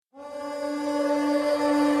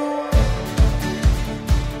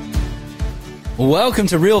Welcome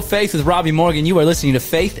to Real Faith with Robbie Morgan. You are listening to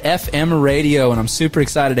Faith FM Radio, and I'm super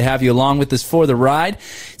excited to have you along with us for the ride.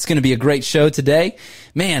 It's going to be a great show today.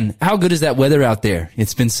 Man, how good is that weather out there?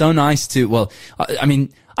 It's been so nice to, well, I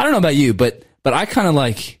mean, I don't know about you, but I kind of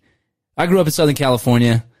I grew up in Southern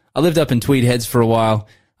California. I lived up in Tweed Heads for a while.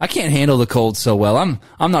 I can't handle the cold so well. I'm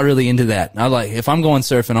not really into that. If I'm going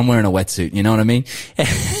surfing, I'm wearing a wetsuit. You know what I mean?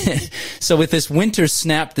 So with this winter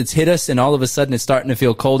snap that's hit us and all of a sudden it's starting to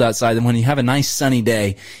feel cold outside, and when you have a nice sunny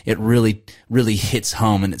day, it really, really hits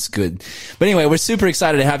home and it's good. But anyway, we're super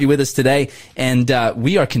excited to have you with us today. And,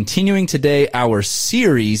 we are continuing today our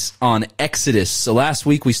series on Exodus. So last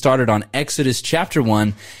week we started on Exodus chapter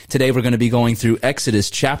 1. Today we're going to be going through Exodus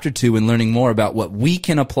chapter 2 and learning more about what we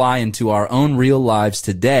can apply into our own real lives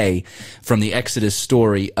today from the Exodus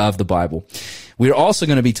story of the Bible. We're also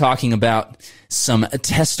going to be talking about some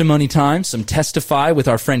testimony time, some testify with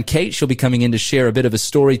our friend Kate. She'll be coming in to share a bit of a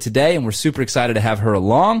story today, and we're super excited to have her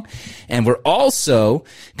along. And we're also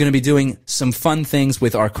going to be doing some fun things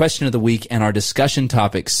with our question of the week and our discussion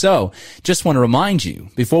topics. So just want to remind you,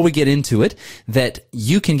 before we get into it, that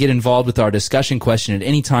you can get involved with our discussion question at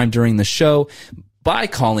any time during the show by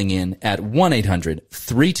calling in at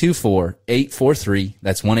 1-800-324-843.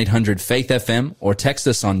 That's 1-800-FAITH-FM, or text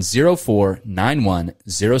us on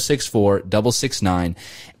 0491-064-669.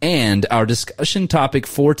 And our discussion topic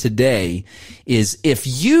for today is, if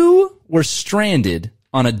you were stranded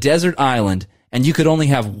on a desert island and you could only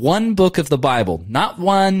have one book of the Bible, not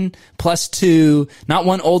one plus two, not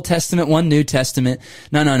one Old Testament, one New Testament,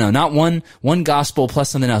 no, not one gospel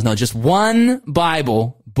plus something else, no, just one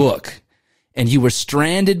Bible book, and you were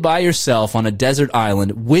stranded by yourself on a desert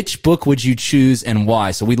island, which book would you choose and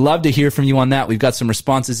why? So we'd love to hear from you on that. We've got some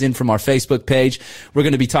responses in from our Facebook page. We're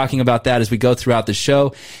going to be talking about that as we go throughout the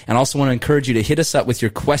show. And also want to encourage you to hit us up with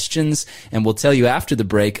your questions, and we'll tell you after the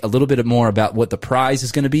break a little bit more about what the prize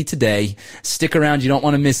is going to be today. Stick around. You don't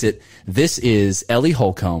want to miss it. This is Ellie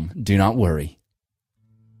Holcomb. Do not worry.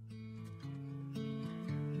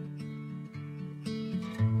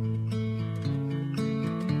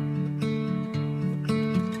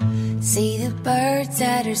 See the birds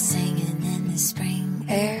that are singing in the spring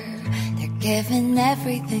air. They're given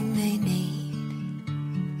everything they need.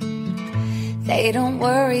 They don't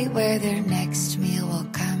worry where their next meal will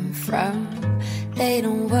come from. They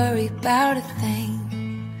don't worry about a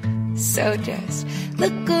thing. So just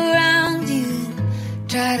look around you and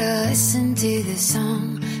try to listen to the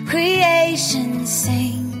song creation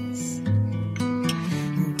sings.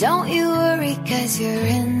 And don't you worry, 'cause you're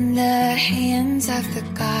in the hands of the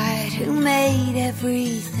God who made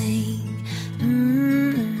everything.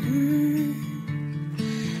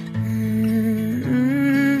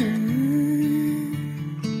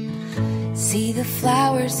 See the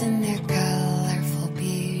flowers in their colorful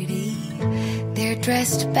beauty. They're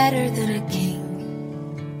dressed better than a king.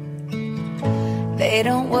 They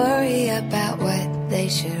don't worry about what they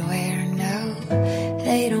should wear, no.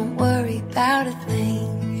 They don't worry about a thing.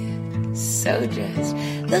 So just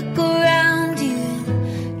look around you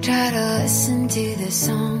and try to listen to the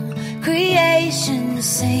song creation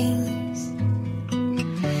sings.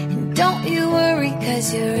 And don't you worry,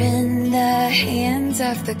 'cause you're in the hands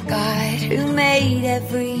of the God who made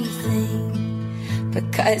everything.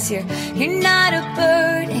 Because you're not a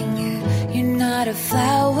bird and you're not a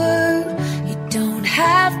flower. You don't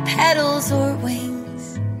have petals or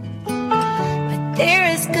wings. But there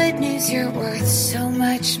is good news, you're worth so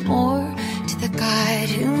much more to the God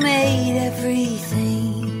who made everything.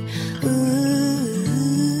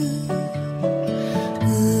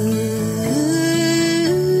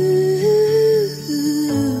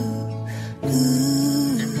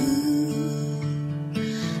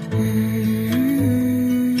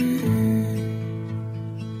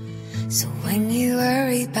 So when you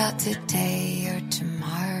worry about today or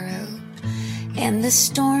tomorrow and the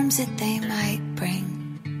storms that they might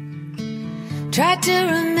bring, try to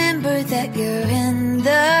remember that you're in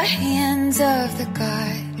the hands of the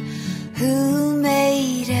God who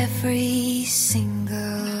made every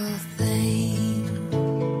single thing.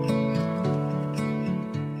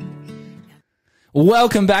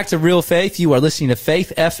 Welcome back to Real Faith. You are listening to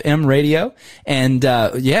Faith FM Radio, and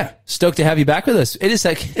stoked to have you back with us.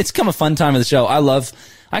 It's come a fun time of the show. I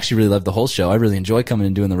actually really love the whole show. I really enjoy coming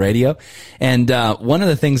and doing the radio. And one of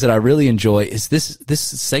the things that I really enjoy is this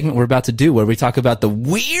segment we're about to do, where we talk about the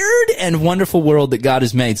weird and wonderful world that God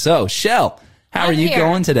has made. So, Shell, how are you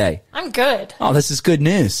going today? I'm good. Oh, this is good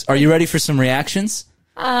news. Are you ready for some reactions?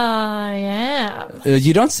 I am.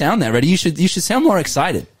 You don't sound that ready. You should sound more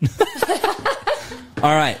excited.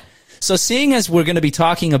 All right. So seeing as we're going to be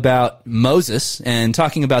talking about Moses and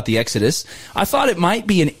talking about the Exodus, I thought it might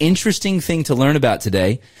be an interesting thing to learn about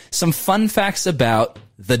today. Some fun facts about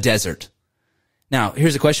the desert. Now,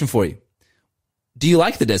 here's a question for you. Do you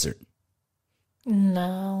like the desert?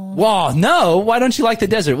 No. Whoa, no. Why don't you like the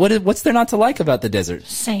desert? What's there not to like about the desert?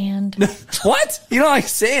 Sand. What? You don't like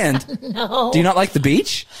sand? No. Do you not like the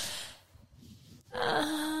beach?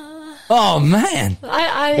 Oh man.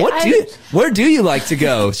 Where do you like to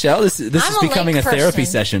go, Shell? This is I'm a becoming a lake therapy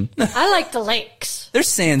person. session. I like the lakes. There's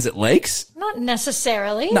sands at lakes. Not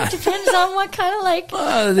necessarily. No. It depends on what kind of lake.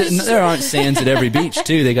 There aren't sands at every beach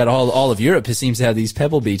too. They got all of Europe seems to have these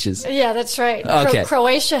pebble beaches. Yeah, that's right. Okay.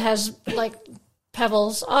 Croatia has like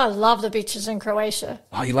pebbles. Oh, I love the beaches in Croatia.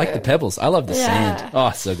 Oh, you like the pebbles? I love the Yeah. sand.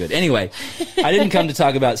 Oh, so good. Anyway, I didn't come to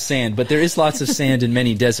talk about sand, but there is lots of sand in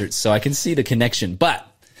many deserts, so I can see the connection. But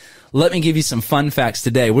let me give you some fun facts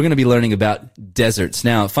today. We're going to be learning about deserts.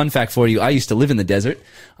 Now, fun fact for you, I used to live in the desert.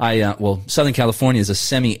 Southern California is a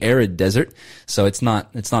semi-arid desert, so it's not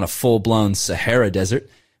a full-blown Sahara desert,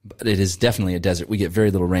 but it is definitely a desert. We get very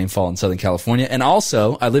little rainfall in Southern California. And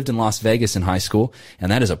also, I lived in Las Vegas in high school,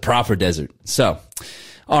 and that is a proper desert. So,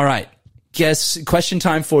 all right. Question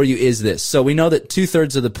time for you is this. So we know that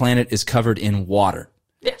 2/3 of the planet is covered in water.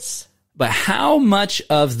 Yes. But how much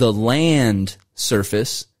of the land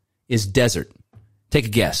surface is desert? Take a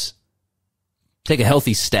guess. Take a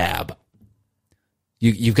healthy stab.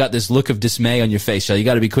 You've got this look of dismay on your face, Shell. You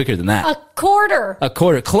got to be quicker than that. A quarter. A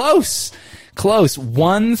quarter. Close.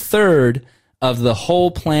 1/3 of the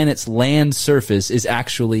whole planet's land surface is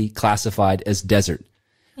actually classified as desert.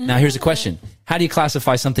 Now, here's a question. How do you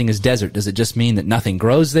classify something as desert? Does it just mean that nothing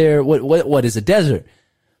grows there? What is a desert?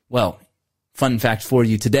 Well, fun fact for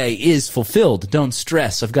you today is fulfilled. Don't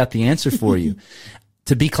stress. I've got the answer for you.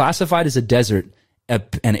 To be classified as a desert,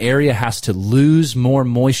 an area has to lose more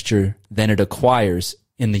moisture than it acquires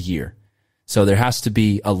in the year. So there has to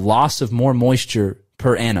be a loss of more moisture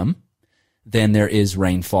per annum than there is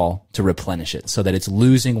rainfall to replenish it, so that it's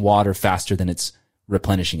losing water faster than it's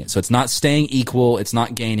replenishing it. So it's not staying equal, it's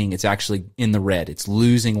not gaining, it's actually in the red. It's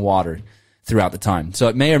losing water throughout the time. So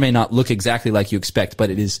it may or may not look exactly like you expect, but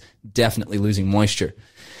it is definitely losing moisture.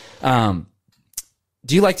 Do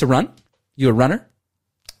you like to run? You a runner?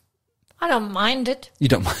 I don't mind it. You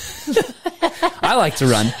don't mind. I like to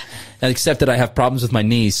run, except that I have problems with my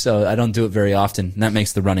knees, so I don't do it very often, and that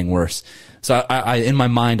makes the running worse. So I in my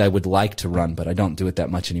mind, I would like to run, but I don't do it that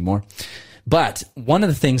much anymore. But one of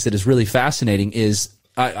the things that is really fascinating is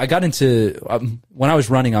I got into, when I was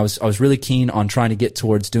running, I was really keen on trying to get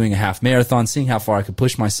towards doing a half marathon, seeing how far I could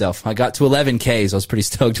push myself. I got to 11 Ks. I was pretty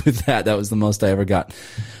stoked with that. That was the most I ever got.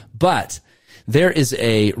 But there is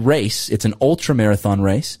a race. It's an ultra marathon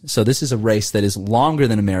race. So this is a race that is longer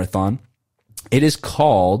than a marathon. It is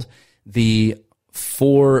called the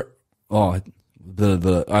Four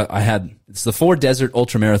Desert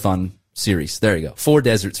Ultra Marathon Series. There you go. 4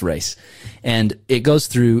 Deserts race. And it goes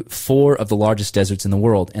through 4 of the largest deserts in the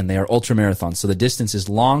world, and they are ultra marathons. So the distance is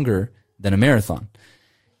longer than a marathon.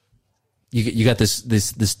 You got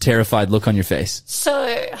this terrified look on your face.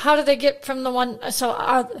 So how do they get from the one?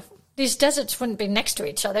 So these deserts wouldn't be next to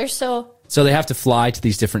each other. So they have to fly to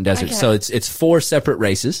these different deserts. Okay. So it's 4 separate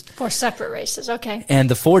races. 4 separate races. Okay. And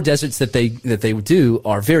the 4 deserts that they do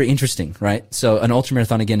are very interesting, right? So an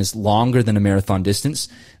ultramarathon, again, is longer than a marathon distance.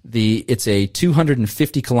 It's a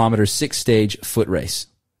 250 kilometer 6-stage foot race.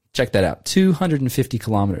 Check that out. 250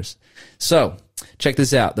 kilometers. So check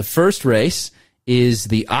this out. The first race is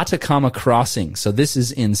the Atacama Crossing. So this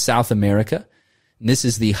is in South America. And this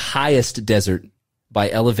is the highest desert by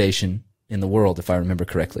elevation in the world, if I remember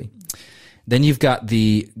correctly. Then you've got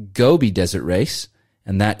the Gobi Desert Race,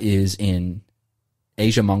 and that is in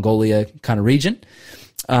Asia, Mongolia kind of region.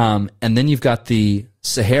 And then you've got the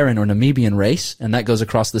Saharan or Namibian Race, and that goes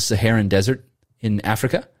across the Saharan Desert in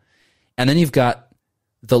Africa. And then you've got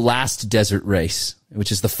the last desert race,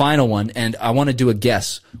 which is the final one. And I want to do a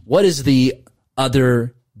guess. What is the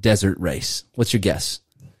other desert race? What's your guess?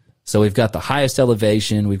 So we've got the highest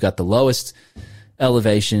elevation. We've got the lowest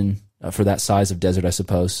elevation for that size of desert, I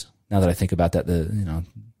suppose. Now that I think about that, the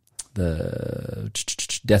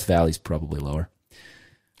Death Valley is probably lower.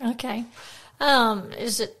 Okay.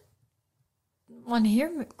 Is it one here?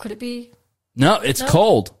 Could it be? No, it's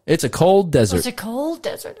cold. It's a cold desert. It's a cold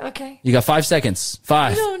desert. Okay. You got 5 seconds.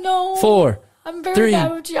 5. I don't know. 4. I'm very 3.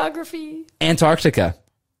 bad with geography. Antarctica.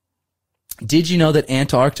 Did you know that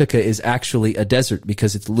Antarctica is actually a desert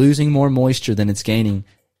because it's losing more moisture than it's gaining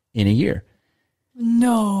in a year?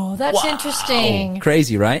 No, that's interesting.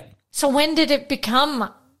 Crazy, right? So when did it become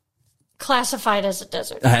classified as a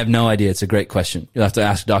desert? I have no idea. It's a great question. You'll have to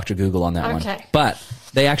ask Dr. Google on that one. Okay. But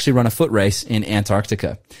they actually run a foot race in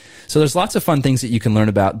Antarctica. So there's lots of fun things that you can learn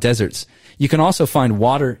about deserts. You can also find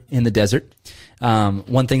water in the desert.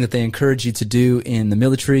 One thing that they encourage you to do in the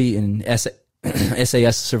military in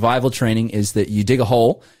SAS survival training is that you dig a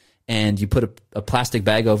hole and you put a plastic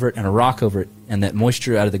bag over it and a rock over it, and that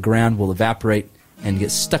moisture out of the ground will evaporate and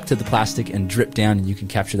get stuck to the plastic and drip down, and you can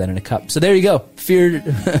capture that in a cup. So there you go.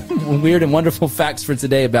 Weird and wonderful facts for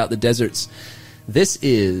today about the deserts. This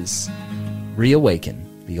is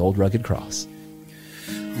Reawaken, the Old Rugged Cross.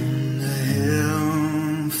 On the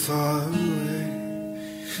hill far away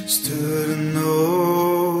stood an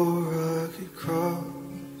old rugged cross,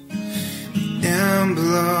 the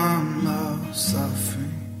emblem of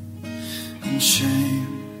suffering and shame.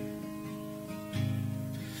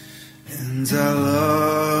 And I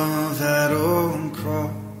love that old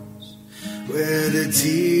cross where the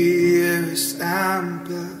dearest and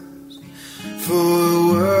best for a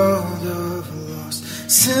world of lost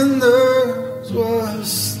sinners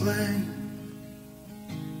was slain.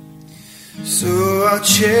 So I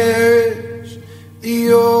cherish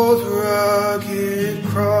the old rugged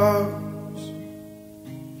cross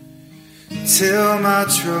till my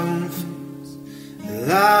trophies at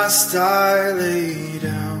last I lay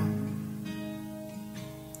down.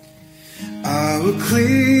 I will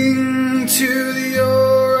cling to the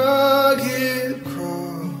old rugged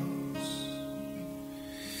cross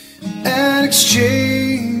and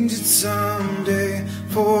exchange it someday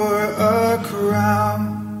for a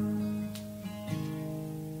crown.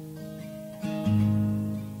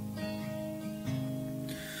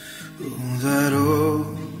 Oh, that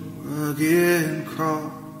old rugged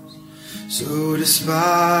cross, so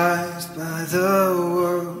despised by the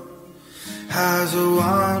world, has a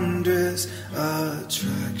wondrous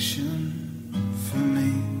attraction for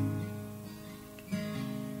me.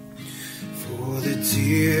 For the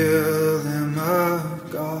dear Lamb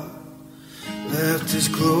of God left His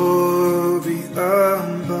glory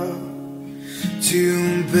above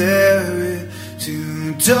to bear it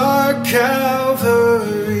to dark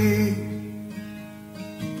Calvary.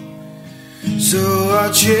 So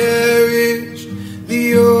I cherish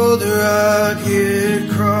the old rugged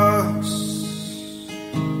cross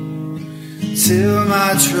till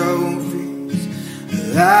my trophies at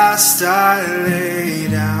last I lay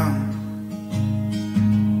down.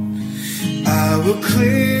 I will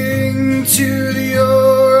cling to the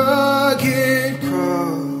old rugged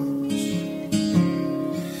cross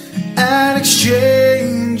and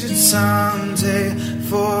exchange it someday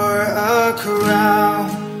for a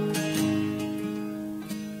crown.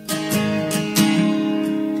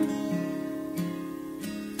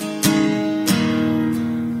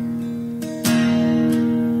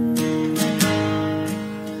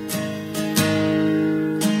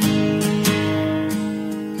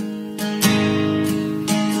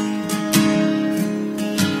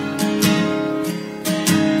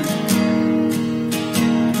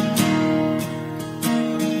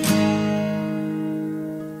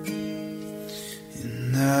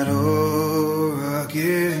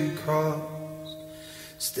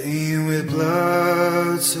 Stained with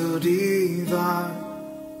blood so divine,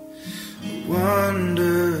 a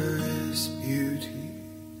wondrous beauty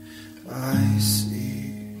I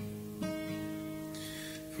see.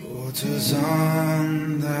 For 'twas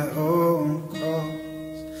on that old cross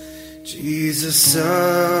Jesus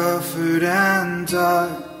suffered and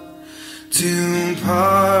died to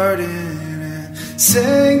pardon and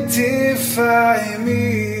sanctify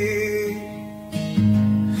me.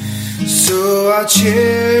 So I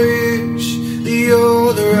cherish the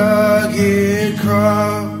old rugged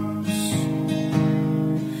cross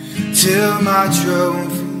till my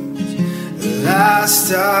trophies at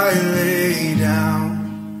last I lay down.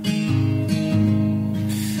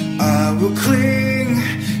 I will cling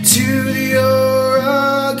to the old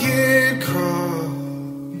rugged cross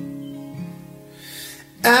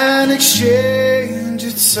and exchange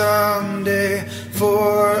it someday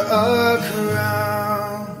for a crown.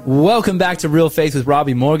 Welcome back to Real Faith with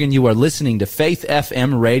Robbie Morgan. You are listening to Faith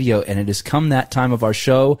FM Radio, and it has come that time of our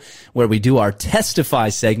show where we do our Testify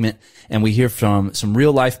segment, and we hear from some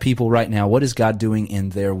real life people right now. What is God doing in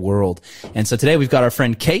their world? And so today we've got our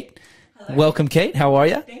friend Kate. Hello. Welcome, Kate. How are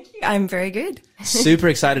you? Thank you. I'm very good. Super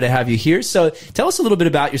excited to have you here. So tell us a little bit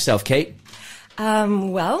about yourself, Kate.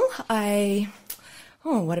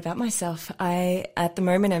 What about myself? At the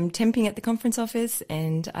moment, I'm temping at the conference office,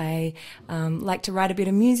 and I like to write a bit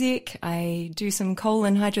of music. I do some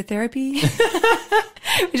colon hydrotherapy.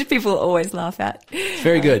 which people always laugh at.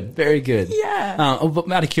 Very good. Very good. Yeah.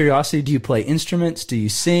 But out of curiosity, do you play instruments? Do you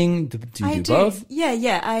sing? Do you do both?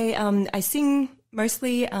 Yeah. I sing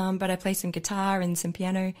mostly, but I play some guitar and some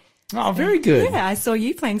piano. Oh, very good. Yeah, I saw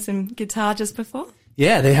you playing some guitar just before.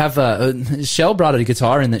 Yeah, they have, Shell brought a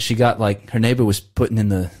guitar in that she got, like, her neighbor was putting in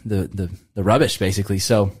the rubbish, basically.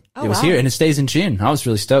 So it was here and it stays in tune. I was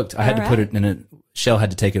really stoked. I had to put it in it. Shell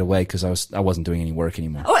had to take it away because I wasn't doing any work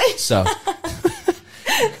anymore. So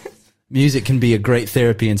music can be a great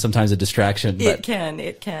therapy and sometimes a distraction. But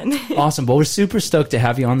It can. Awesome. Well, we're super stoked to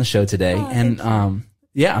have you on the show today.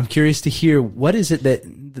 Yeah, I'm curious to hear, what is it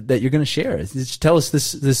that you're going to share? Just tell us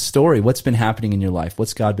this story. What's been happening in your life?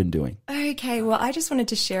 What's God been doing? Okay, well, I just wanted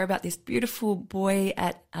to share about this beautiful boy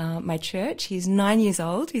at my church. He's 9 years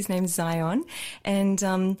old. His name's Zion. And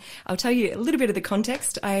I'll tell you a little bit of the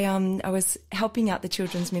context. I was helping out the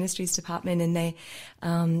Children's Ministries Department, and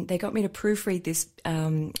they got me to proofread this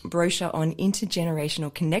brochure on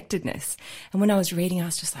intergenerational connectedness. And when I was reading, I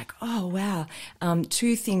was just like, oh, wow.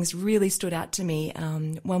 Two things really stood out to me.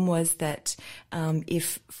 One was that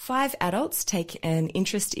if 5 adults take an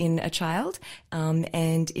interest in a child,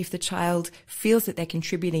 and if the child feels that they're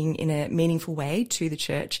contributing in a meaningful way to the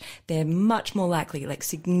church, they're much more likely, like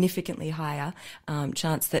significantly higher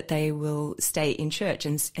chance that they will stay in church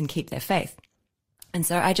and keep their faith. And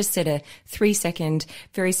so I just said a 3-second,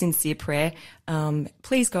 very sincere prayer.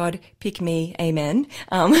 Please God, pick me, amen.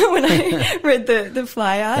 When I read the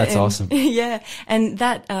flyer. That's awesome. Yeah. And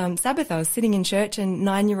that Sabbath I was sitting in church, and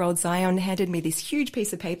 9-year-old Zion handed me this huge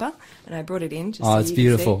piece of paper, and I brought it in. Just so it's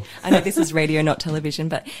beautiful. I know this is radio, not television,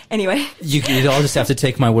 but anyway. You'd all just have to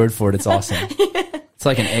take my word for it. It's awesome. It's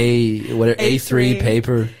like an A3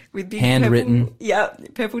 paper, with big handwritten.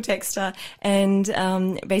 Purple texter.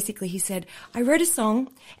 And basically he said, I wrote a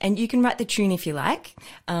song and you can write the tune if you like.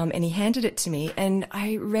 And he handed it to me, and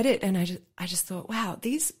I read it, and I just thought, wow,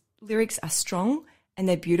 these lyrics are strong and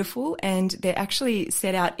they're beautiful, and they're actually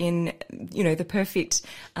set out in, the perfect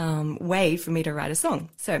way for me to write a song.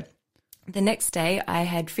 So the next day I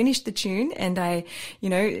had finished the tune, and I,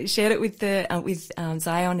 shared it with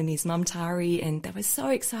Zion and his mum Tari, and they were so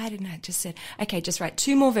excited. And I just said, okay, just write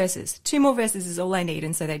 2 more verses. 2 more verses is all I need.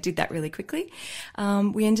 And so they did that really quickly.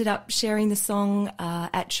 We ended up sharing the song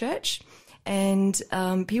at church. And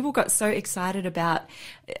people got so excited about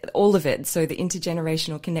all of it. So the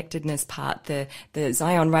intergenerational connectedness part, the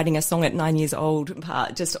Zion writing a song at 9 years old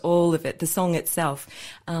part, just all of it, the song itself.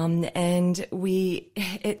 And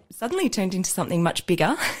it suddenly turned into something much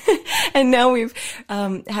bigger. And now we've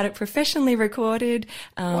had it professionally recorded.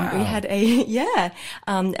 Wow. We had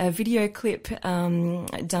a video clip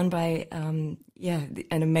done by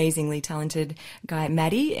an amazingly talented guy,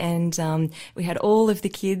 Maddie, and we had all of the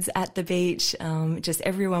kids at the beach. Just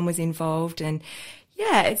everyone was involved, and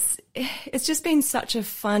it's just been such a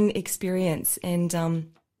fun experience. And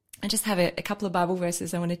I just have a couple of Bible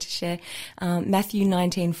verses I wanted to share. Matthew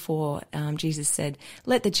 19:4, Jesus said,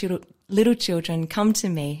 "Let the little children come to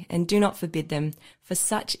me, and do not forbid them, for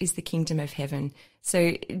such is the kingdom of heaven."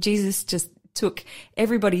 So Jesus just took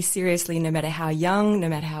everybody seriously, no matter how young, no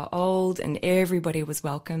matter how old, and everybody was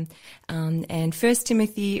welcome. And 1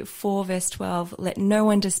 Timothy 4 verse 12, "Let no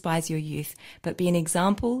one despise your youth, but be an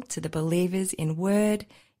example to the believers in word,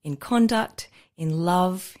 in conduct, in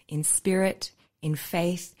love, in spirit, in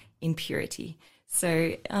faith, in purity."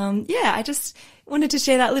 So, I just wanted to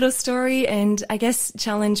share that little story, and I guess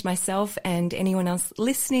challenge myself and anyone else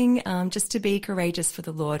listening, just to be courageous for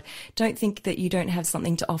the Lord. Don't think that you don't have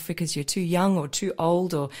something to offer because you're too young or too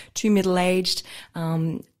old or too middle-aged.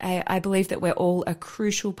 I believe that we're all a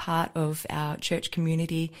crucial part of our church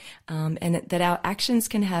community, and that our actions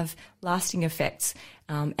can have lasting effects,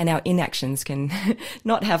 and our inactions can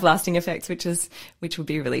not have lasting effects, which would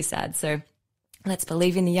be really sad. So, let's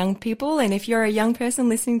believe in the young people. And if you're a young person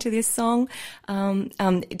listening to this song,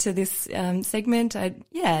 to this segment,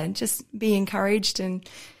 just be encouraged. And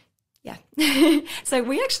so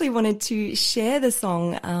we actually wanted to share the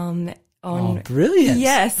song on. Oh, brilliant!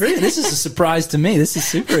 Yes, brilliant. This is a surprise to me. This is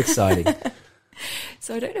super exciting.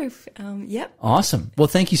 So I don't know if, Awesome. Well,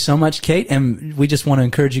 thank you so much, Kate. And we just want to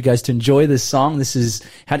encourage you guys to enjoy this song. This is,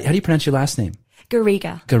 how do you pronounce your last name?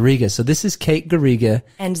 Garriga. So this is Kate Garriga.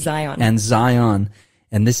 And Zion.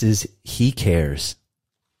 And this is He Cares.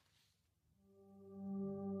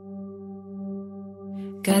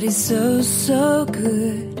 God is so, so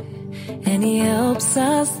good, and He helps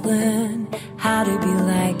us learn how to be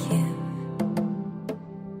like Him.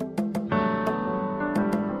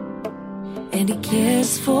 And He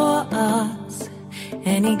cares for us,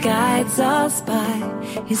 and He guides us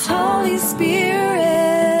by His Holy Spirit.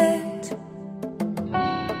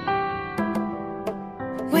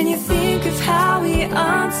 When you think of how he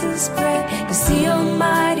answers prayer, he's the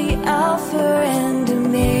almighty Alpha and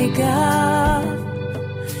Omega,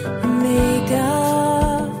 Omega.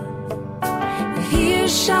 He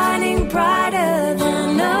is shining brighter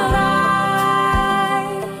than the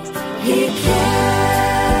light. He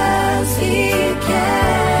cares, he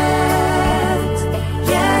cares,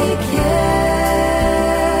 yeah, he cares.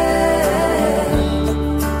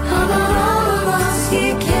 He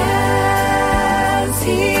cares,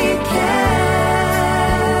 he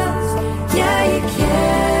cares, yeah, he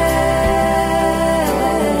cares.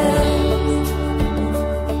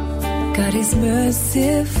 God is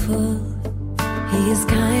merciful, he is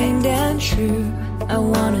kind and true. I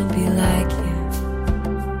wanna be like you.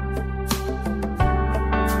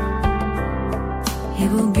 He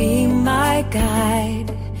will be my guide.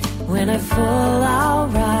 When I fall, I'll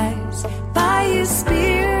rise by his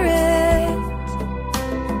spirit.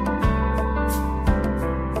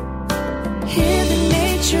 Hear the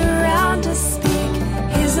nature around us speak,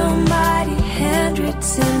 his almighty hand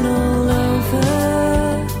written all over,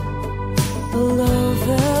 all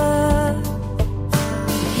over.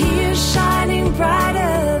 He is shining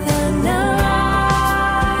brighter than the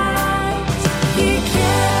light. He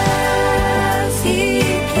cares, he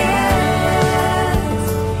cares,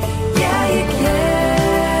 yeah, he cares.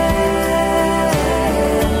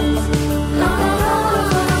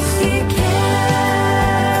 He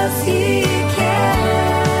cares, he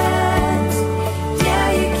cares, yeah,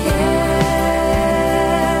 he cares.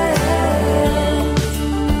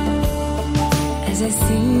 As I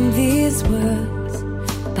sing these words,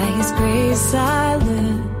 by his grace I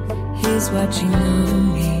learn he's watching over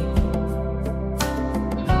me.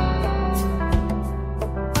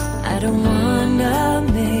 I don't wanna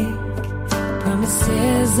make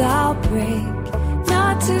promises I'll break,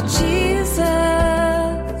 not to Jesus.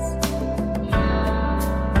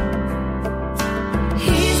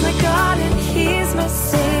 He's my God and he's my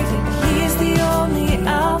Savior. He's the only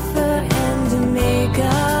Alpha and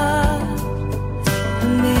Omega,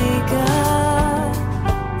 Omega.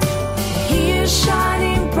 He is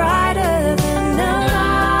shining brighter than the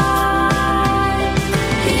light.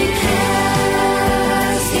 He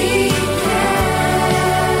cares, he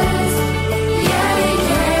cares, yeah, he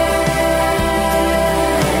cares.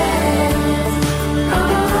 Oh,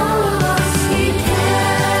 he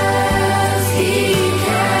cares, he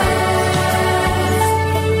cares,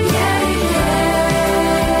 yeah, he cares.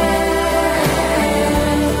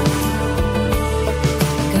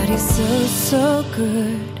 God is so, so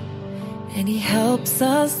good, and he helps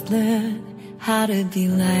us learn how to be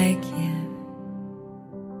like him.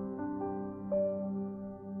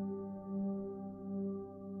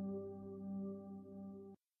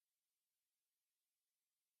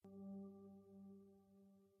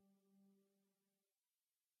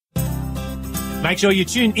 Make sure you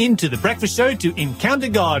tune in to The Breakfast Show to encounter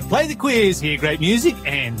God, play the quiz, hear great music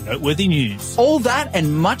and noteworthy news. All that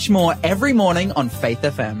and much more every morning on Faith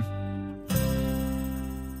FM.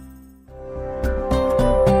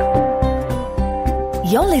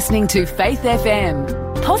 You're listening to Faith FM,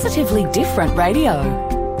 positively different radio.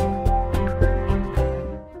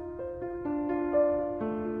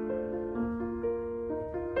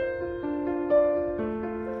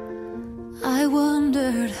 I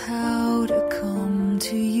wondered how to come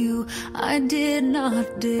to you. I did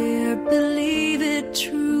not dare believe it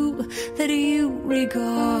true, that you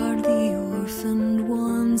regard the orphaned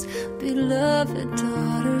ones, beloved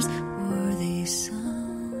daughters, worthy sons.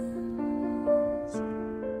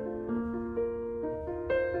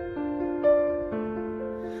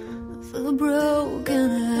 The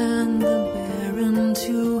broken and the barren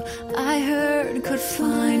too, I heard could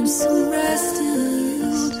find some rest in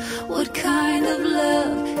you. What kind of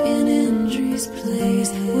love in injury's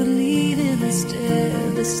place would leave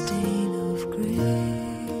instead the stain of grace?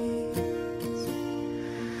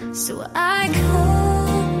 So I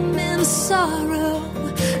come in sorrow,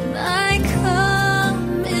 and I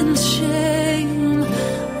come in shame.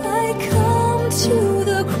 I come to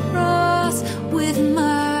the cross with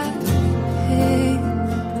my pain,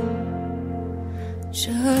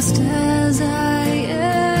 just as I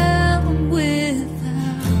am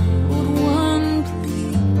without one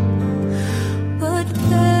plea, but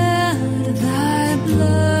that thy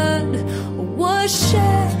blood was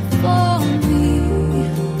shed for me,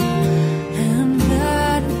 and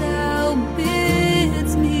that thou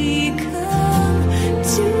bidst me come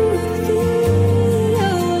to thee, O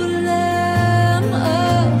Lamb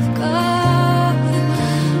of God.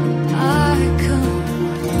 I come,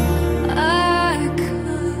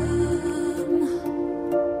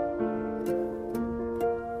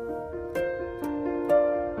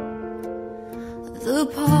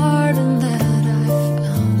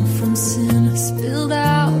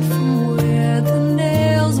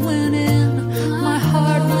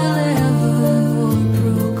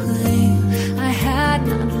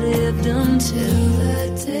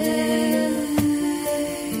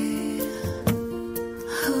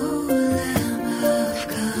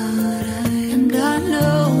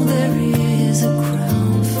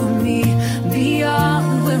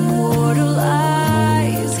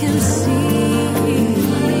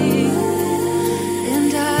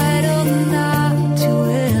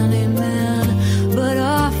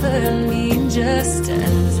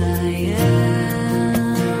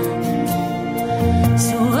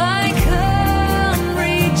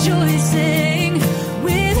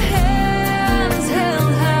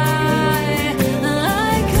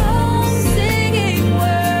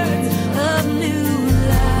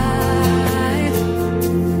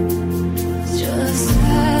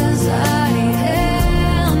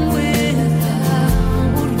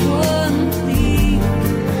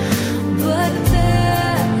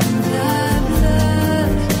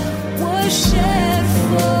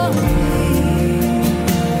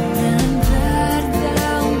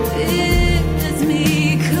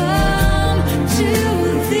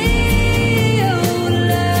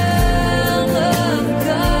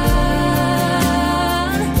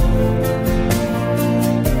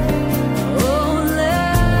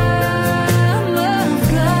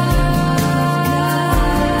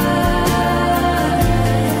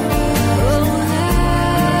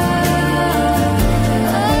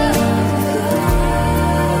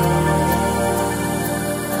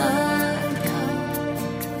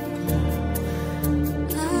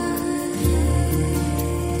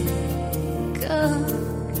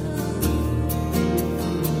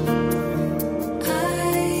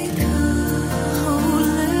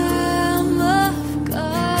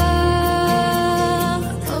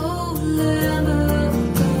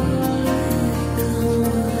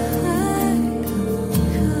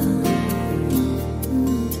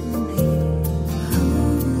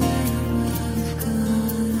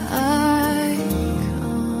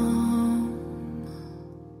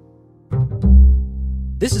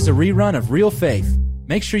 This is a rerun of Real Faith.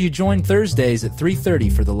 Make sure you join Thursdays at 3:30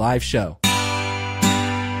 for the live show.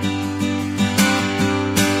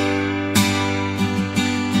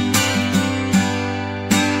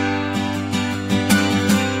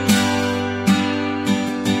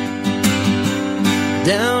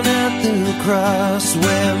 Down at the cross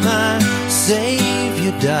where my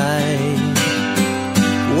Savior died,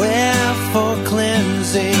 where for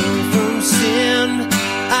cleansing from sin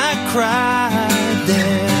I cried,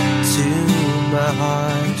 there to my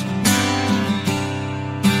heart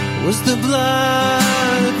was the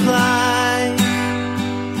blood applied.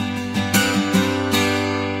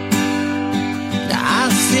 Now I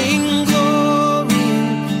sing glory,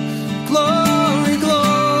 glory,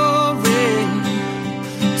 glory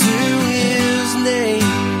to His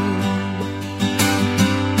name.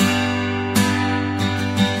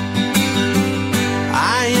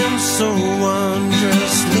 I am so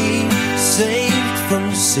wondrously saved from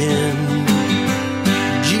sin.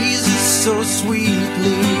 Jesus so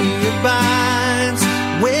sweetly abides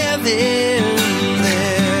within,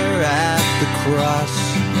 there at the cross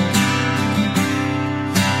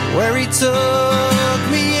where He took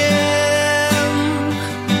me in.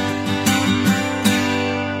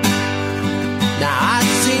 Now I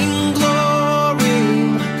sing glory,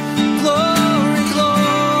 glory,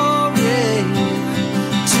 glory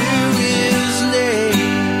to His name.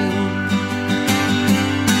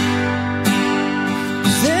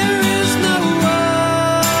 There is no other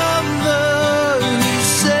who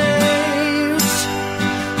saves.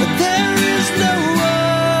 There is no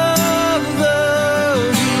other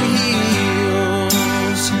who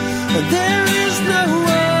heals. There is no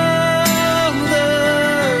other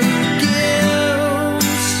who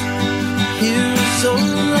gives His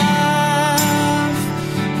own life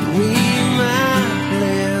we might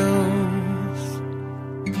live.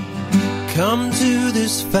 Come to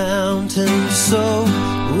this fountain so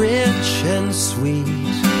rich and sweet.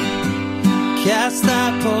 Cast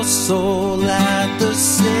thy poor soul at the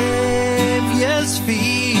Savior's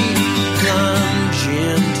feet. Plunge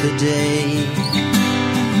in today.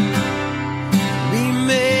 Be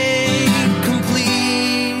made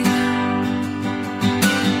complete.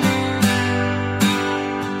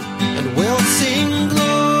 And we'll sing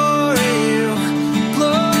glory,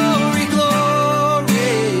 glory,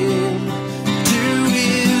 glory to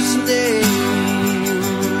His name.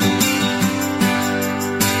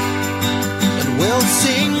 And we'll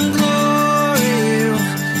sing glory,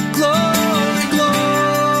 glory,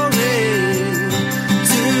 glory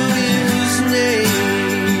to His name.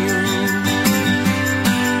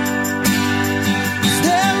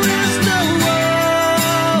 There is no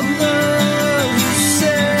other who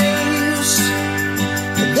saves.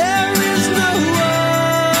 There is no other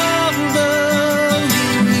who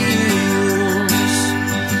heals.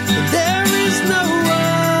 There is no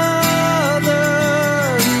other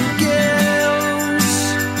who gives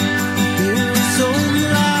His own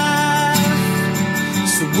life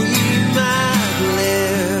so we might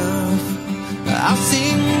live. I'll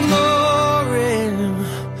sing glory,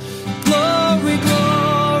 glory,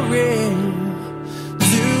 glory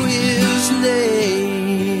to His name.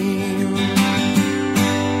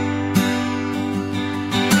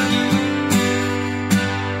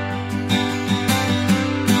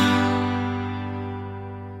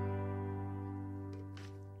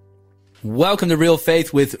 Welcome to Real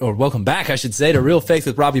Faith or welcome back, I should say, to Real Faith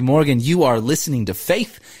with Robbie Morgan. You are listening to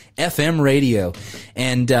Faith FM Radio.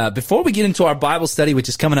 And before we get into our Bible study, which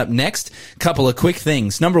is coming up next, a couple of quick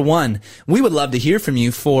things. Number one, we would love to hear from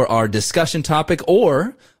you for our discussion topic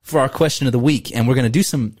or for our question of the week. And we're going to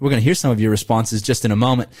hear some of your responses just in a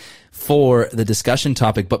moment for the discussion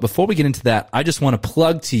topic. But before we get into that, I just want to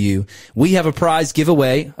plug to you, we have a prize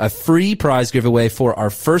giveaway, a free prize giveaway for our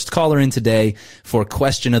first caller in today for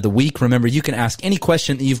question of the week. Remember, you can ask any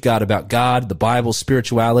question that you've got about God, the Bible,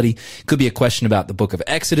 spirituality. Could be a question about the book of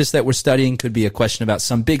Exodus that we're studying. Could be a question about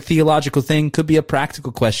some big theological thing. Could be a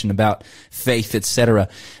practical question about faith, etc.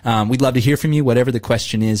 We'd love to hear from you, whatever the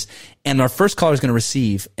question is. And our first caller is going to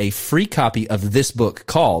receive a free copy of this book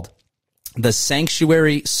called The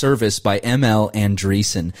Sanctuary Service by M.L.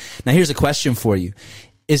 Andreessen. Now, here's a question for you.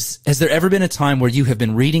 Has there ever been a time where you have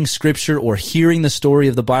been reading scripture or hearing the story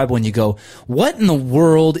of the Bible and you go, what in the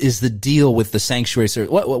world is the deal with the sanctuary service?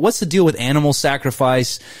 What's the deal with animal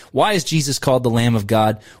sacrifice? Why is Jesus called the Lamb of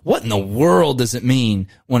God? What in the world does it mean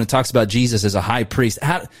when it talks about Jesus as a high priest?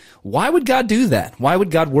 Why would God do that? Why would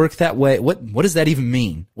God work that way? What does that even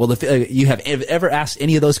mean? Well, if you have ever asked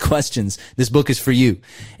any of those questions, this book is for you.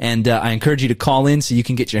 And I encourage you to call in so you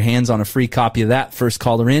can get your hands on a free copy of that. First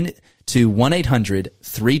caller in to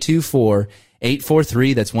 1-800-324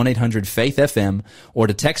 843, that's 1-800-FAITH-FM, or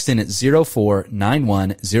to text in at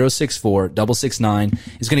 0491-064-669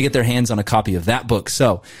 is going to get their hands on a copy of that book.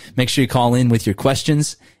 So make sure you call in with your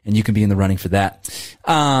questions, and you can be in the running for that.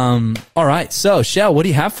 All right. So, Shell, what do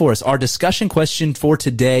you have for us? Our discussion question for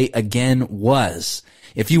today, again, was,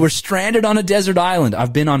 if you were stranded on a desert island —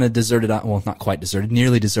 I've been on a deserted, well, not quite deserted,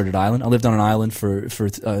 nearly deserted island. I lived on an island for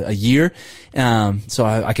a year, so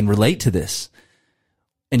I can relate to this.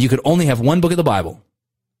 And you could only have one book of the Bible,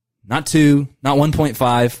 not 2, not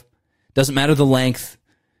 1.5, doesn't matter the length.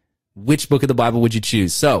 Which book of the Bible would you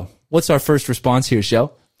choose? So, what's our first response here,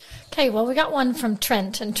 Shell? Okay, well, we got one from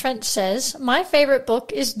Trent, and Trent says, my favorite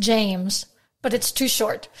book is James, but it's too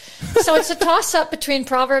short. So it's a toss-up between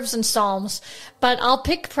Proverbs and Psalms, but I'll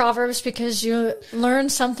pick Proverbs because you learn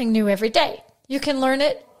something new every day. You can learn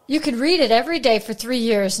it, you could read it every day for 3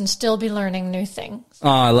 years and still be learning new things. Oh,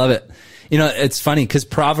 I love it. You know, it's funny because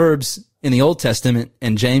Proverbs in the Old Testament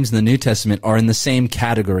and James in the New Testament are in the same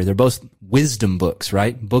category. They're both wisdom books,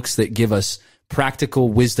 right? Books that give us practical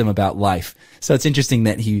wisdom about life. So it's interesting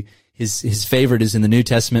that his favorite is in the New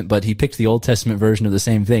Testament, but he picked the Old Testament version of the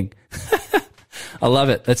same thing. I love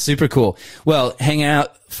it. That's super cool. Well, hang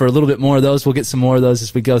out for a little bit more of those. We'll get some more of those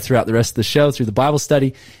as we go throughout the rest of the show through the Bible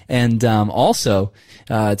study. And also,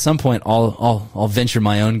 at some point, I'll venture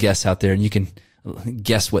my own guess out there, and you can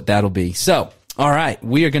guess what that'll be. So, all right,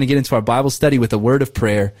 we are going to get into our Bible study with a word of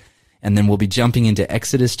prayer, and then we'll be jumping into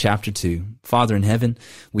Exodus chapter 2. Father in heaven,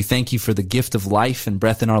 we thank you for the gift of life and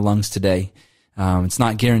breath in our lungs today. It's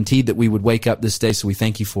not guaranteed that we would wake up this day, so we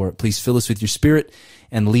thank you for it. Please fill us with your Spirit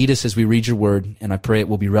and lead us as we read your word, and I pray it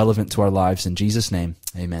will be relevant to our lives. In Jesus' name,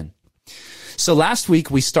 amen. So last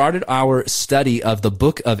week, we started our study of the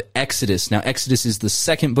book of Exodus. Now, Exodus is the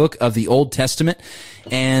second book of the Old Testament,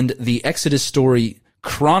 and the Exodus story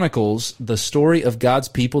chronicles the story of God's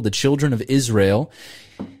people, the children of Israel,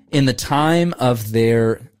 in the time of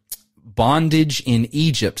their bondage in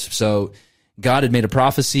Egypt. So God had made a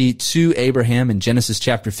prophecy to Abraham in Genesis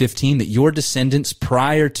chapter 15 that your descendants,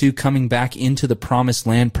 prior to coming back into the promised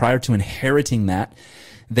land, prior to inheriting that,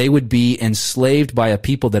 they would be enslaved by a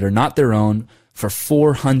people that are not their own for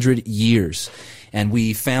 400 years. And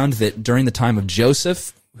we found that during the time of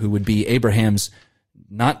Joseph, who would be Abraham's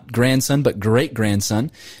not grandson, but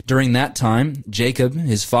great-grandson, during that time, Jacob,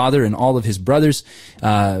 his father, and all of his brothers,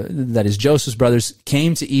 that is Joseph's brothers,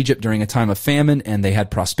 came to Egypt during a time of famine, and they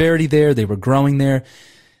had prosperity there. They were growing there.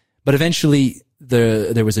 But eventually,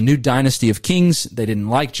 there was a new dynasty of kings. They didn't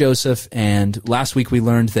like Joseph, and last week we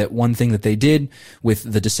learned that one thing that they did with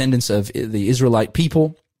the descendants of the Israelite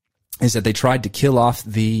people is that they tried to kill off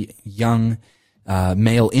the young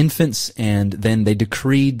male infants, and then they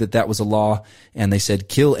decreed that was a law, and they said,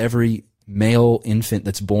 kill every male infant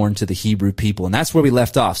that's born to the Hebrew people. And that's where we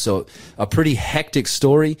left off. So a pretty hectic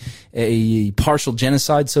story, a partial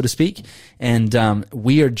genocide, so to speak. And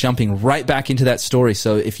we are jumping right back into that story.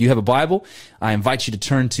 So if you have a Bible, I invite you to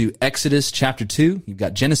turn to Exodus chapter 2. You've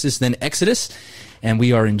got Genesis, then Exodus. And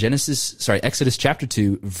we are in Exodus chapter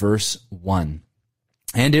 2, verse 1.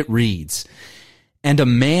 And it reads, and a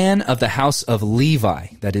man of the house of Levi,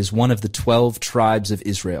 that is one of the 12 tribes of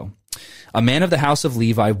Israel, a man of the house of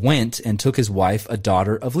Levi went and took his wife, a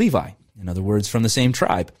daughter of Levi. In other words, from the same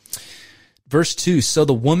tribe. Verse 2, so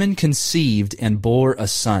the woman conceived and bore a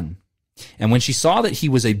son. And when she saw that he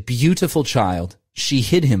was a beautiful child, she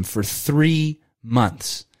hid him for 3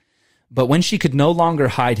 months. But when she could no longer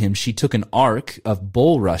hide him, she took an ark of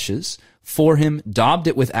bulrushes for him, daubed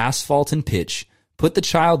it with asphalt and pitch, put the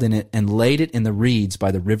child in it, and laid it in the reeds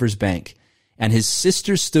by the river's bank. And his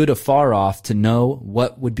sister stood afar off to know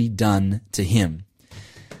what would be done to him.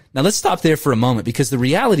 Now let's stop there for a moment, because the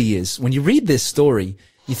reality is, when you read this story,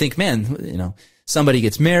 you think, man, somebody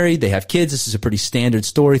gets married, they have kids, this is a pretty standard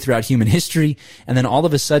story throughout human history, and then all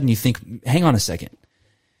of a sudden you think, hang on a second.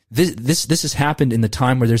 This has happened in the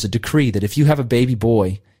time where there's a decree that if you have a baby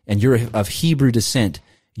boy and you're of Hebrew descent,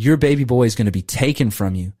 your baby boy is going to be taken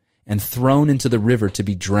from you and thrown into the river to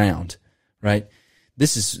be drowned, right?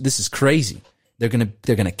 This is crazy. They're going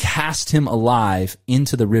to cast him alive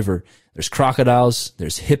into the river. There's crocodiles,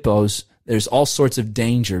 there's hippos, there's all sorts of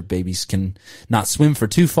danger. Babies can not swim for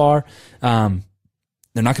too far. They're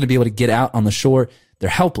not going to be able to get out on the shore. They're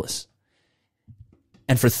helpless.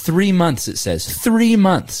 And for 3 months, it says, 3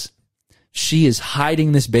 months, she is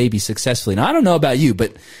hiding this baby successfully. Now, I don't know about you,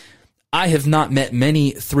 but I have not met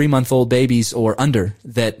many 3-month-old babies or under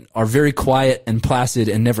that are very quiet and placid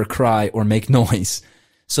and never cry or make noise.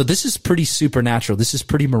 So this is pretty supernatural. This is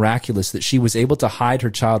pretty miraculous that she was able to hide her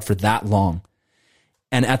child for that long.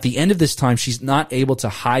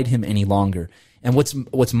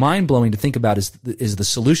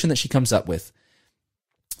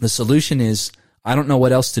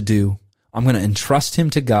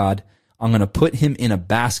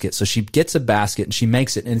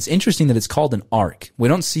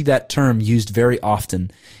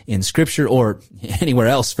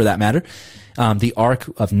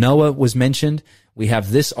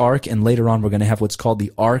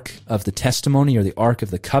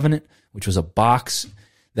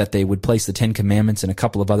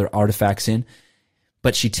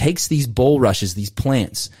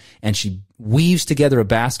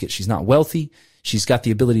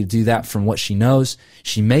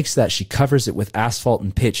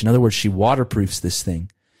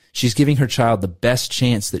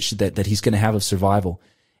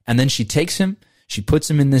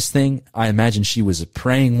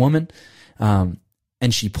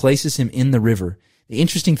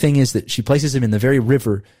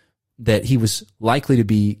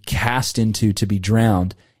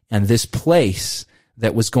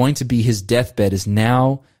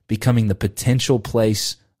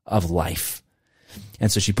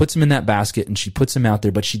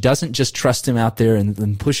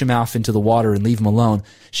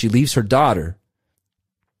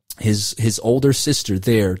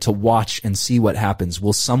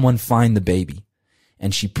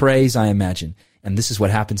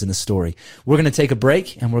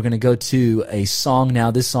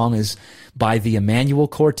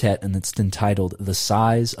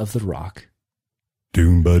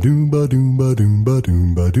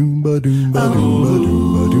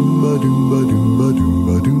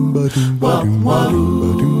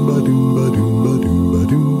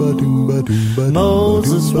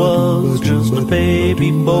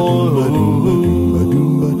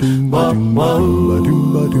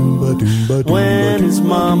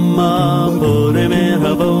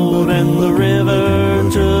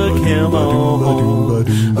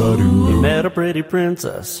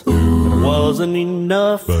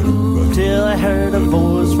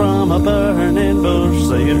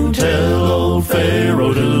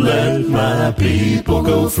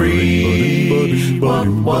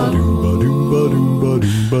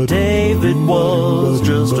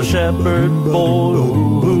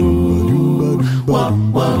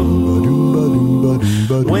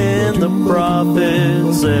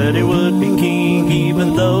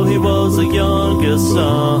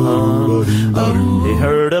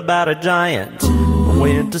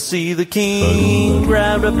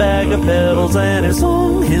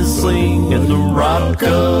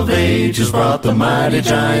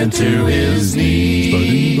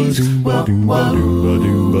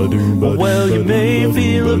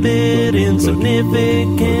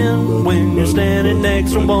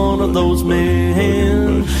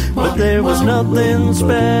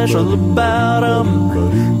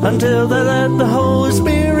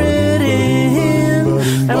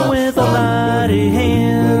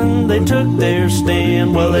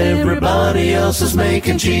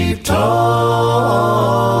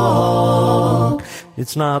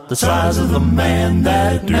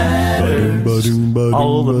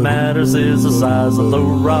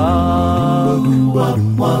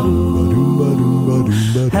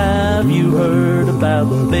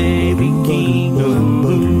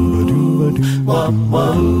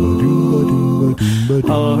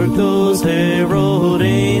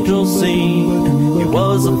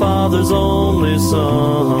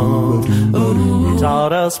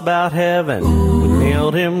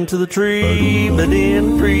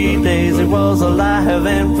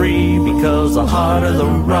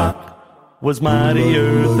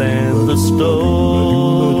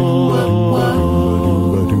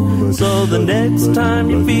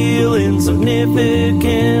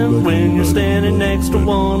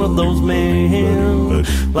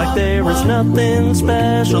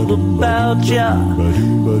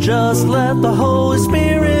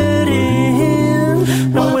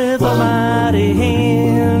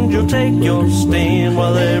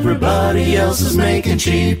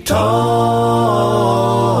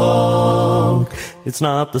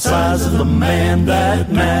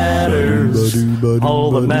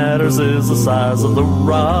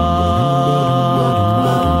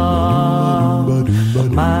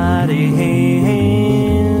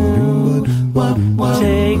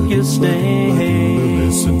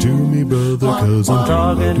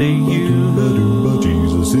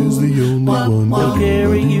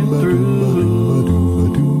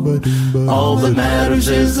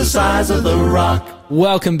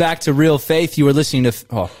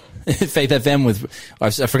 Faith FM with, I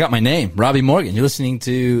forgot my name, Robbie Morgan. You're listening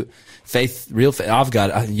to Faith, Real Faith. I've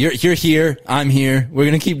got, you're here. I'm here. We're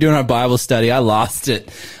going to keep doing our Bible study. I lost it.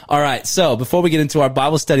 All right. So before we get into our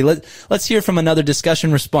Bible study, let's hear from another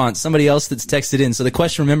discussion response. Somebody else that's texted in. So the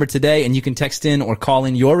question, remember today, and you can text in or call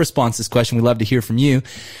in your response to this question. We'd love to hear from you,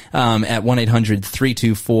 at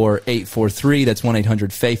 1-800-324-843. That's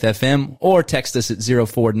 1-800-FAITH-FM, or text us at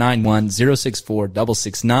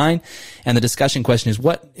 0491-064-669. And the discussion question is,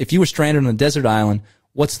 what, if you were stranded on a desert island,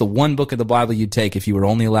 what's the one book of the Bible you'd take if you were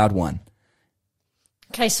only allowed one?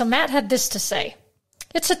 Okay, so Matt had this to say.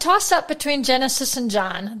 It's a toss-up between Genesis and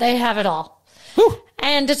John. They have it all. Whew.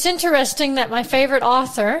 And it's interesting that my favorite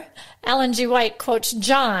author, Ellen G. White, quotes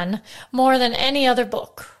John more than any other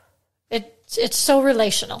book. It's so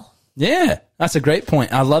relational. Yeah, that's a great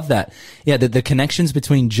point. I love that. Yeah, the connections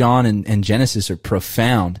between John and Genesis are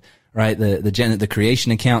profound, right? The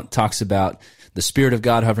creation account talks about the Spirit of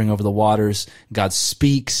God hovering over the waters. God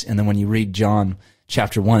speaks. And then when you read John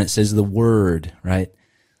chapter 1, it says the Word, right?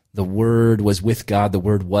 The Word was with God. The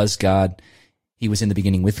Word was God. He was in the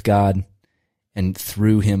beginning with God. And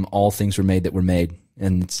through him, all things were made that were made.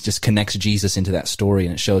 And it just connects Jesus into that story.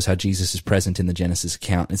 And it shows how Jesus is present in the Genesis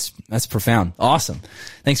account. That's profound. Awesome.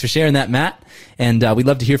 Thanks for sharing that, Matt. And we'd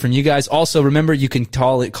love to hear from you guys. Also, remember, you can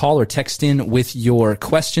call or text in with your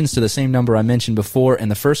questions to the same number I mentioned before. And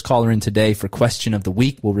the first caller in today for Question of the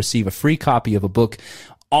Week will receive a free copy of a book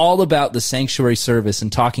all about the sanctuary service and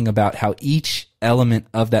talking about how each element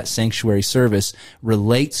of that sanctuary service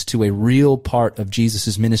relates to a real part of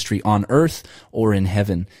Jesus' ministry on earth or in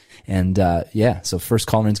heaven. And so first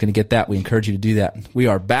caller in is going to get that. We encourage you to do that. We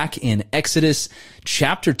are back in Exodus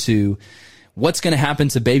chapter 2. What's going to happen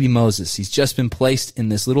to baby Moses? He's just been placed in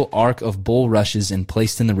this little ark of bulrushes and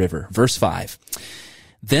placed in the river. Verse 5.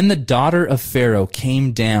 Then the daughter of Pharaoh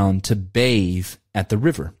came down to bathe at the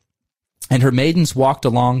river, and her maidens walked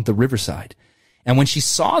along the riverside. And when she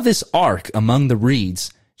saw this ark among the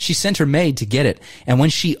reeds, she sent her maid to get it. And when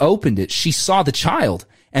she opened it, she saw the child,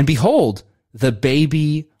 and behold, the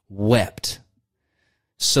baby wept.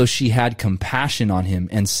 So she had compassion on him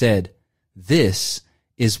and said, "This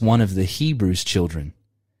is one of the Hebrews' children."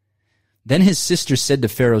 Then his sister said to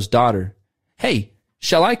Pharaoh's daughter, "Hey,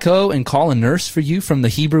 shall I go and call a nurse for you from the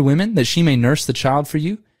Hebrew women, that she may nurse the child for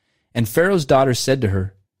you?" And Pharaoh's daughter said to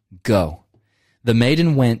her, "Go." The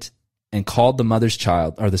maiden went and called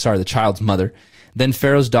the child's mother. Then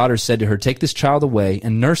Pharaoh's daughter said to her, "Take this child away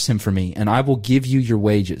and nurse him for me, and I will give you your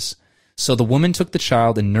wages." So the woman took the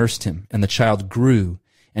child and nursed him, and the child grew,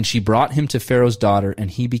 and she brought him to Pharaoh's daughter,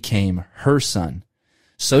 and he became her son.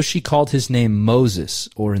 So she called his name Moses,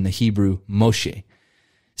 or in the Hebrew, Moshe,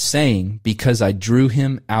 saying, "Because I drew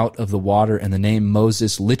him out of the water," and the name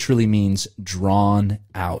Moses literally means drawn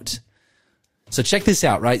out. So check this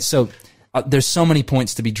out, right? So there's so many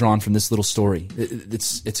points to be drawn from this little story.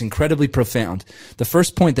 It's incredibly profound. The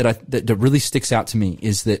first point that really sticks out to me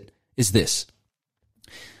is this.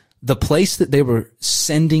 The place that they were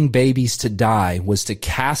sending babies to die was to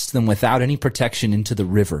cast them without any protection into the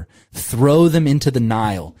river, throw them into the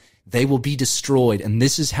Nile. They will be destroyed. And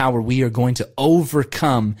this is how we are going to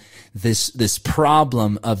overcome this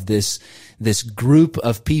problem of this group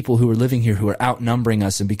of people who are living here, who are outnumbering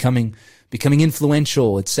us and becoming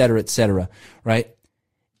influential, et cetera, right?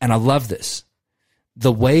 And I love this.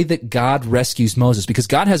 The way that God rescues Moses, because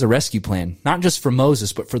God has a rescue plan, not just for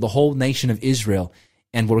Moses, but for the whole nation of Israel.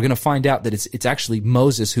 And we're going to find out that it's actually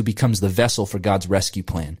Moses who becomes the vessel for God's rescue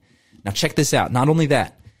plan. Now check this out. Not only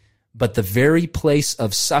that, but the very place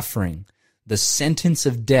of suffering, the sentence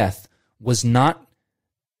of death was not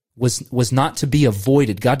to be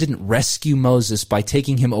avoided. God didn't rescue Moses by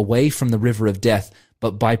taking him away from the river of death,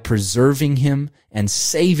 but by preserving him and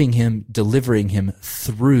saving him, delivering him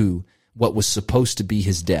through what was supposed to be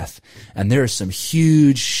his death. And there are some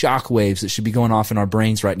huge shockwaves that should be going off in our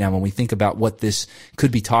brains right now when we think about what this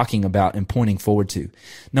could be talking about and pointing forward to.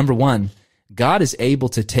 Number one, God is able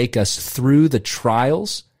to take us through the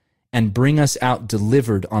trials and bring us out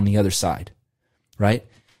delivered on the other side, right?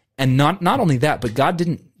 And not only that, but God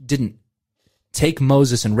didn't take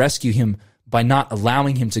Moses and rescue him by not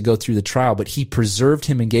allowing him to go through the trial, but he preserved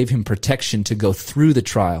him and gave him protection to go through the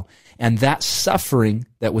trial. And that suffering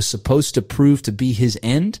that was supposed to prove to be his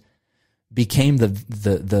end became the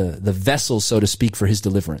vessel, so to speak, for his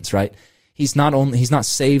deliverance, right? He's not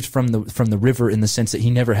saved from the river in the sense that he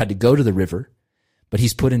never had to go to the river, but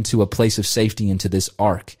he's put into a place of safety, into this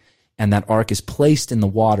ark. And that ark is placed in the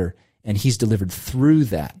water, and he's delivered through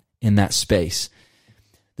that in that space.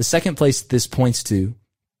 The second place this points to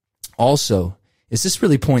also is this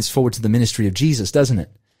really points forward to the ministry of Jesus, doesn't it?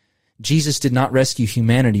 Jesus did not rescue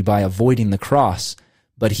humanity by avoiding the cross,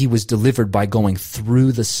 but he was delivered by going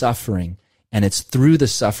through the suffering, and it's through the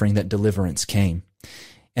suffering that deliverance came.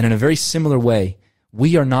 And in a very similar way,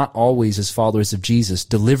 we are not always, as followers of Jesus,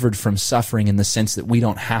 delivered from suffering in the sense that we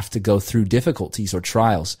don't have to go through difficulties or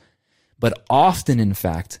trials. But often, in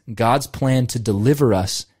fact, God's plan to deliver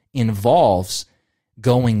us involves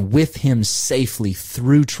going with him safely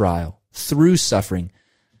through trial, through suffering,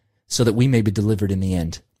 so that we may be delivered in the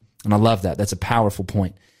end. And I love that. That's a powerful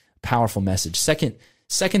point, powerful message. Second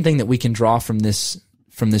thing that we can draw from this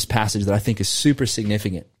passage that I think is super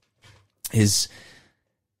significant is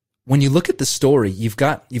when you look at the story, you've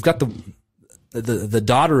got the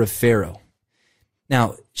daughter of Pharaoh.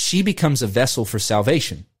 Now, she becomes a vessel for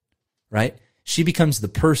salvation, right? She becomes the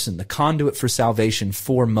person, the conduit for salvation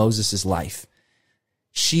for Moses' life.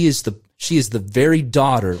 She is the very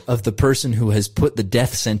daughter of the person who has put the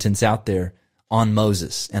death sentence out there on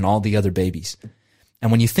Moses and all the other babies.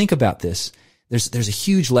 And when you think about this, there's a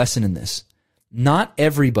huge lesson in this. Not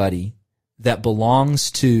everybody that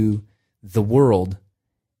belongs to the world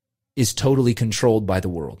is totally controlled by the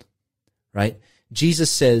world, right? Jesus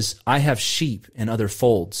says, I have sheep and other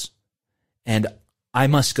folds, and I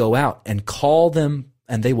must go out and call them,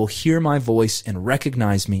 and they will hear my voice and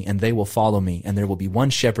recognize me, and they will follow me, and there will be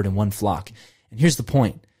one shepherd and one flock. And here's the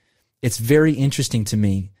point. It's very interesting to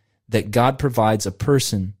me that God provides a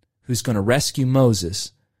person who's going to rescue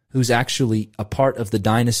Moses, who's actually a part of the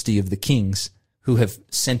dynasty of the kings who have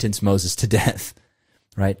sentenced Moses to death,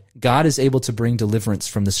 right? God is able to bring deliverance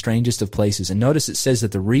from the strangest of places. And notice it says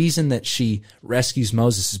that the reason that she rescues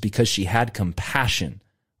Moses is because she had compassion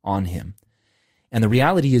on him. And the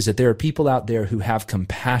reality is that there are people out there who have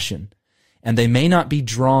compassion, and they may not be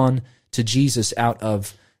drawn to Jesus out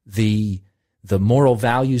of the moral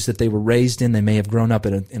values that they were raised in. They may have grown up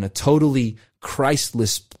in a totally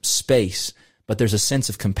Christless space, but there's a sense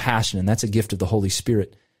of compassion, and that's a gift of the Holy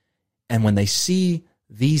Spirit. And when they see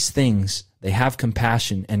these things, they have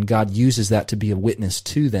compassion, and God uses that to be a witness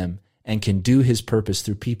to them and can do his purpose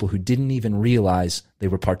through people who didn't even realize they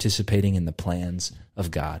were participating in the plans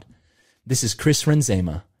of God. This is Chris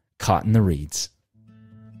Renzema, Caught in the Reeds.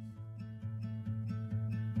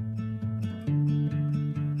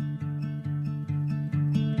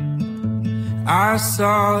 I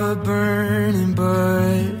saw a burning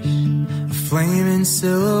bush, a flaming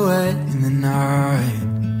silhouette in the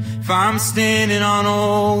night. If I'm standing on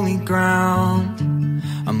holy ground,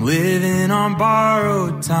 I'm living on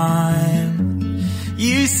borrowed time.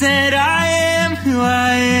 You said I am who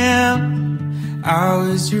I am. I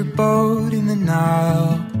was your boat in the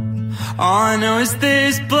Nile. All I know is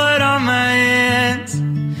there's blood on my hands,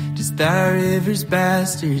 just that river's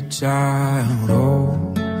bastard child. Oh,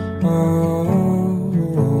 oh,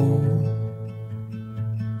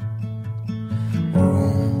 oh,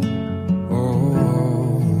 oh,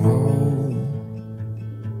 oh, oh.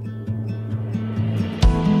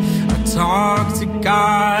 I talked to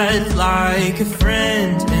God like a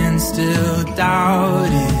friend and still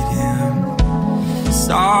doubted him.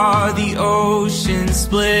 Saw the ocean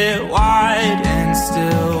split wide and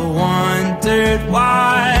still wondered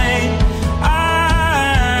why.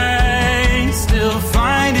 I still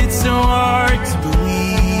find it so hard to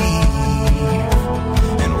believe,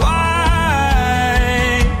 and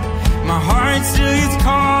why my heart still gets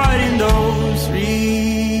caught in those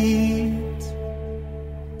reeds.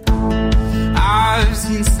 I've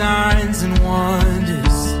seen signs and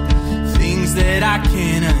wonders, things that I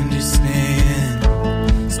can't understand.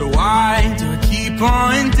 So why do I keep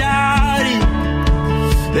on doubting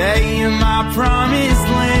that you're my promised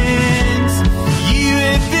land? You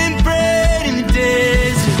have been bread in the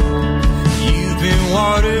desert, you've been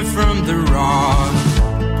water from the rock.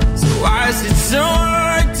 So why is it so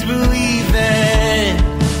hard to believe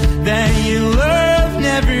that your love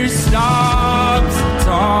never stops?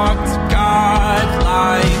 Talk to God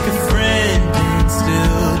like a friend and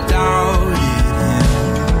still doubted him.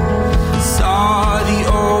 Saw the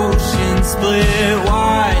ocean split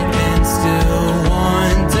wide and still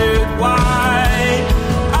wondered why.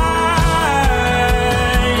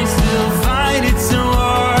 I still find it so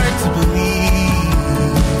hard to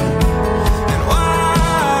believe, and why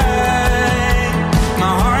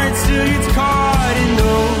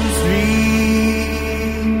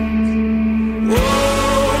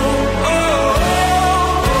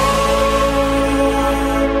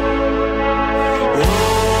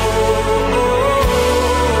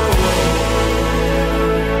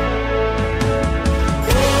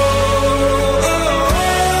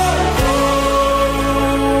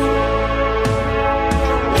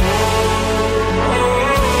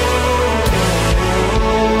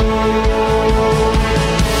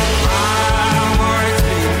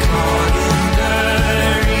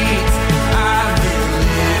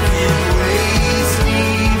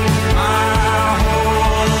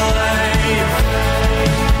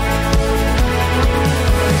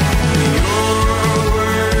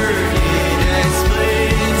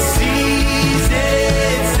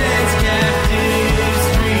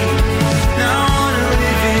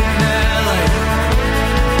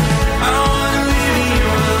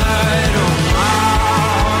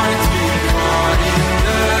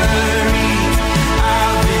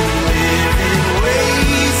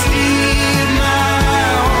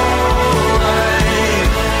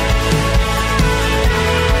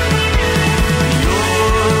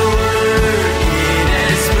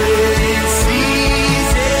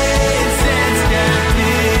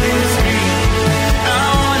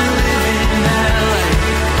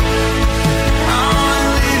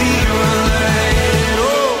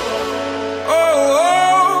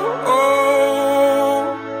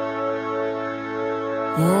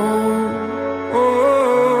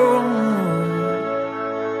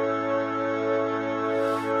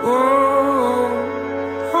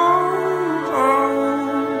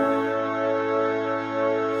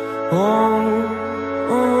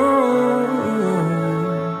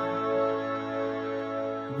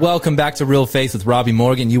Welcome back to Real Faith with Robbie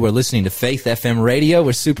Morgan. You are listening to Faith FM Radio.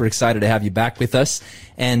 We're super excited to have you back with us.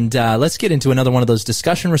 And let's get into another one of those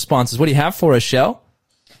discussion responses. What do you have for us, Shell?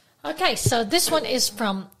 Okay, so this one is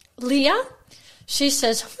from Leah. She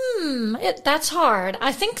says, that's hard.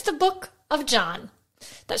 I think the book of John.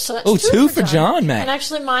 That's two for John, Matt. And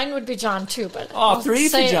actually mine would be John too, but three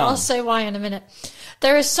for John. I'll say why in a minute.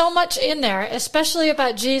 There is so much in there, especially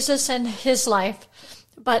about Jesus and his life,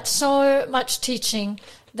 but so much teaching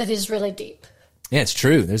that is really deep. Yeah, it's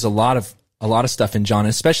true. There's a lot of stuff in John,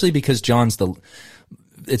 especially because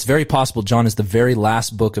it's very possible John is the very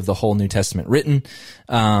last book of the whole New Testament written.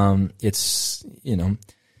 It's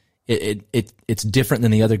different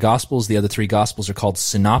than the other Gospels. The other three Gospels are called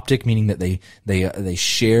synoptic, meaning that they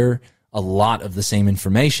share a lot of the same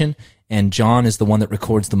information. And John is the one that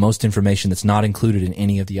records the most information that's not included in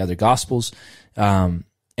any of the other Gospels. And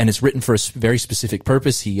it's written for a very specific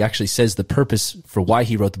purpose. He actually says the purpose for why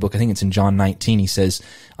he wrote the book. I think it's in John 19. He says,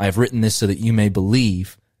 I have written this so that you may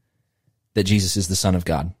believe that Jesus is the Son of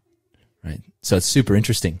God. Right? So it's super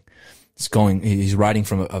interesting. He's writing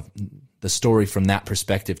from the story from that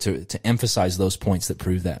perspective to emphasize those points that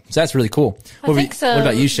prove that. So that's really cool. What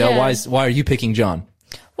about you, Shel? Yeah. Why are you picking John?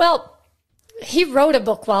 Well, he wrote a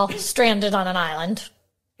book while stranded on an island.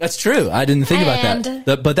 That's true. I didn't think about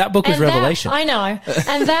that. But that book was Revelation. I know.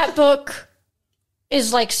 And that book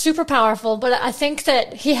is like super powerful, but I think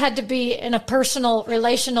that he had to be in a personal,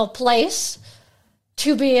 relational place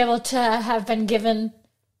to be able to have been given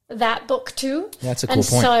that book too. That's a cool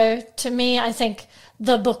point. And so to me, I think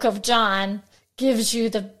the book of John gives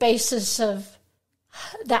you the basis of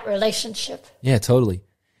that relationship. Yeah, totally.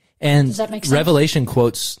 And does that make sense? Revelation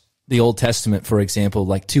quotes the Old Testament, for example,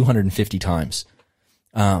 like 250 times.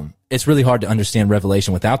 It's really hard to understand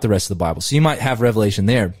Revelation without the rest of the Bible. So you might have Revelation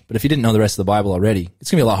there, but if you didn't know the rest of the Bible already, it's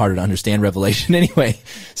going to be a lot harder to understand Revelation anyway.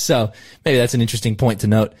 So maybe that's an interesting point to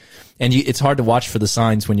note. And it's hard to watch for the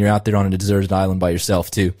signs when you're out there on a deserted island by yourself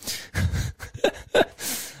too.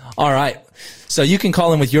 All right. So you can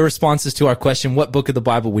call in with your responses to our question, what book of the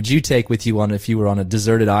Bible would you take with you on if you were on a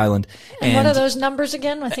deserted island? And what are those numbers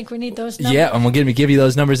again? I think we need those numbers. Yeah, I'm going to give you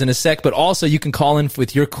those numbers in a sec, but also you can call in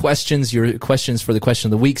with your questions for the Question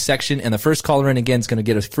of the Week section, and the first caller in again is going to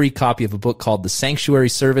get a free copy of a book called The Sanctuary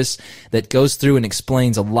Service that goes through and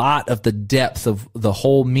explains a lot of the depth of the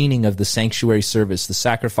whole meaning of the sanctuary service, the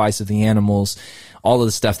sacrifice of the animals, all of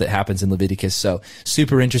the stuff that happens in Leviticus. So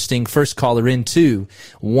super interesting. First caller in to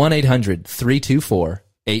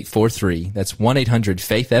 1-800-324-843. That's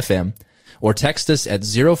 1-800-FAITH-FM. Or text us at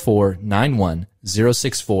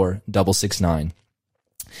 0491-064-669.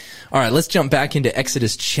 All right, let's jump back into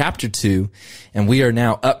Exodus chapter 2, and we are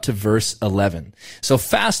now up to verse 11. So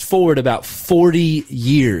fast forward about 40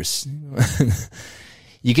 years.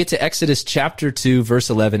 You get to Exodus chapter 2,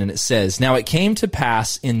 verse 11, and it says, Now it came to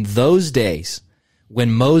pass in those days,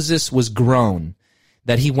 when Moses was grown,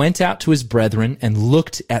 that he went out to his brethren and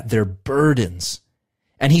looked at their burdens.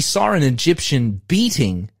 And he saw an Egyptian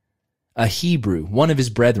beating a Hebrew, one of his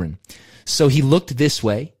brethren. So he looked this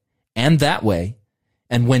way and that way,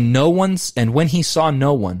 and when he saw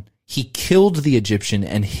no one, he killed the Egyptian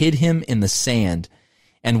and hid him in the sand.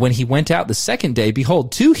 And when he went out the second day,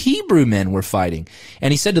 behold, 2 Hebrew men were fighting.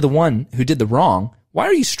 And he said to the one who did the wrong, Why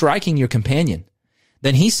are you striking your companion?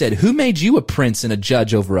 Then he said, Who made you a prince and a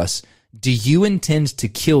judge over us? Do you intend to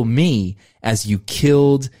kill me as you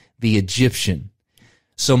killed the Egyptian?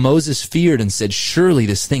 So Moses feared and said, Surely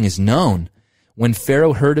this thing is known. When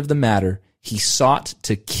Pharaoh heard of the matter, he sought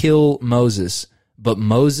to kill Moses. But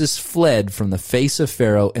Moses fled from the face of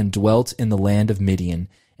Pharaoh and dwelt in the land of Midian,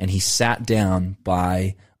 and he sat down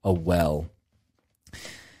by a well.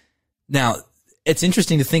 Now, it's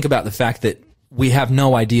interesting to think about the fact that we have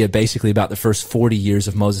no idea basically about the first 40 years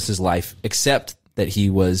of Moses' life, except that he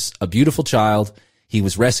was a beautiful child. He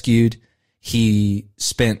was rescued. He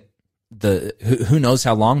spent who knows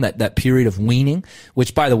how long, that period of weaning,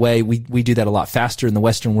 which, by the way, we do that a lot faster in the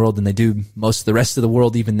Western world than they do most of the rest of the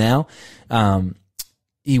world even now.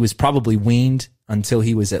 He was probably weaned until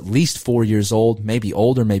he was at least 4 years old, maybe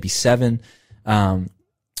older, maybe 7.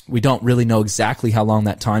 We don't really know exactly how long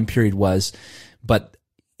that time period was, but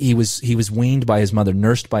he was weaned by his mother,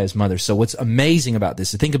 nursed by his mother. So what's amazing about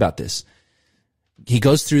this, think about this. He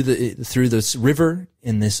goes through this river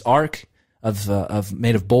in this ark of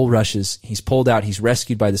made of bulrushes. He's pulled out. He's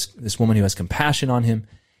rescued by this woman who has compassion on him.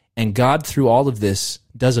 And God, through all of this,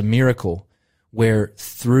 does a miracle where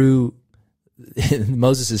through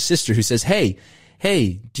Moses' sister, who says, hey,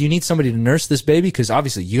 hey, do you need somebody to nurse this baby? Because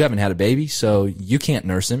obviously you haven't had a baby, so you can't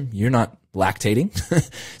nurse him. You're not lactating.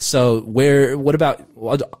 So what about,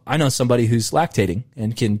 well, I know somebody who's lactating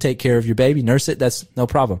and can take care of your baby, nurse it. That's no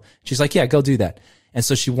problem. She's like, yeah, go do that. And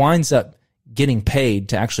so she winds up getting paid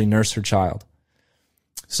to actually nurse her child.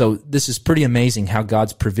 So this is pretty amazing how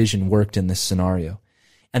God's provision worked in this scenario.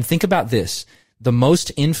 And think about this. The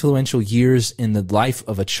most influential years in the life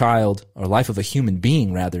of a child, or life of a human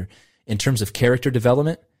being rather, in terms of character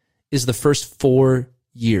development, is the first 4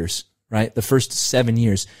 years, right? The first 7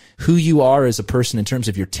 years. Who you are as a person in terms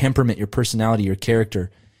of your temperament, your personality, your character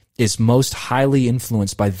is most highly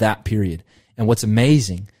influenced by that period. And what's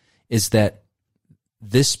amazing is that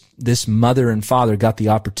this mother and father got the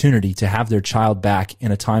opportunity to have their child back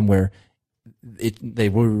in a time where they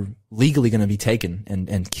were legally going to be taken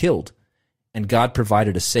and killed. And God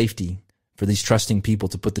provided a safety for these trusting people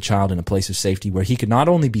to put the child in a place of safety where he could not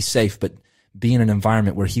only be safe, but be in an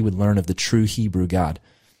environment where he would learn of the true Hebrew God.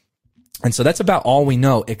 And so that's about all we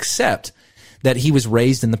know, except that he was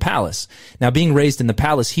raised in the palace. Now, being raised in the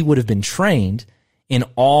palace, he would have been trained in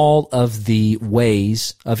all of the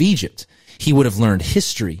ways of Egypt. He would have learned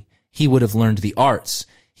history. He would have learned the arts.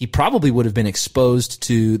 He probably would have been exposed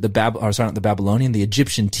to the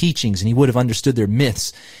Egyptian teachings, and he would have understood their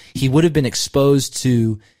myths. He would have been exposed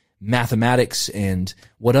to mathematics and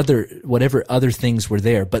whatever other things were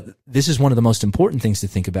there. But this is one of the most important things to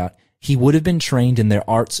think about. He would have been trained in their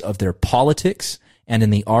arts of their politics and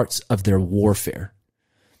in the arts of their warfare.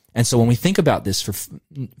 And so when we think about this,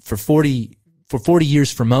 for 40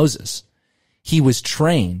 years for Moses, he was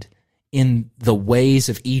trained in the ways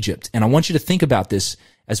of Egypt. And I want you to think about this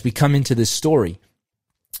as we come into this story.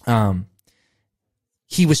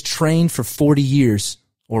 He was trained for 40 years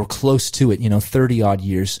or close to it, 30 odd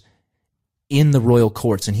years in the royal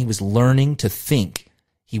courts, and he was learning to think.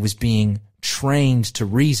 He was being trained to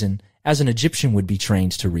reason as an Egyptian would be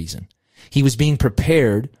trained to reason. He was being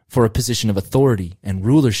prepared for a position of authority and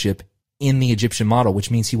rulership in the Egyptian model,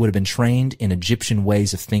 which means he would have been trained in Egyptian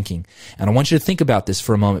ways of thinking. And I want you to think about this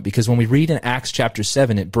for a moment, because when we read in Acts chapter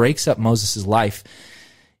 7, it breaks up Moses' life,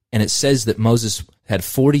 and it says that Moses had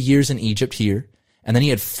 40 years in Egypt here, and then he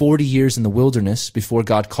had 40 years in the wilderness before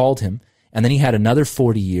God called him, and then he had another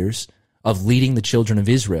 40 years of leading the children of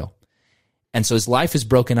Israel. And so his life is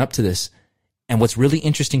broken up to this. And what's really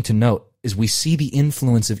interesting to note is we see the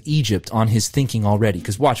influence of Egypt on his thinking already.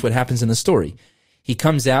 Because watch what happens in the story. He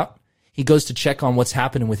comes out, he goes to check on what's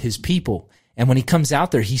happening with his people. And when he comes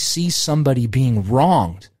out there, he sees somebody being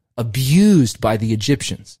wronged, abused by the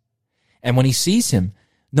Egyptians. And when he sees him,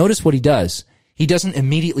 notice what he does. He doesn't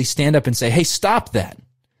immediately stand up and say, hey, stop that.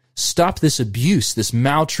 Stop this abuse, this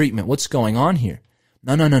maltreatment. What's going on here?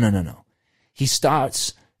 No. He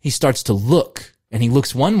starts to look, and he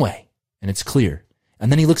looks one way, and it's clear.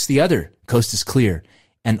 And then he looks the other, coast is clear.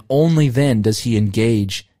 And only then does he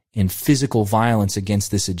engage in physical violence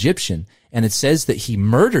against this Egyptian. And it says that he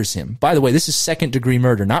murders him. By the way, this is second-degree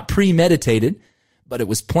murder, not premeditated, but it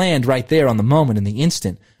was planned right there on the moment, in the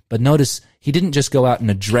instant. But notice, he didn't just go out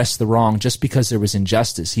and address the wrong just because there was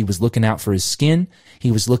injustice. He was looking out for his skin.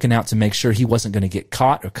 He was looking out to make sure he wasn't going to get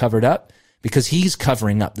caught or covered up, because he's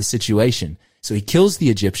covering up the situation. So he kills the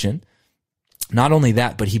Egyptian. Not only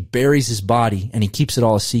that, but he buries his body and he keeps it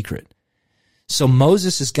all a secret. So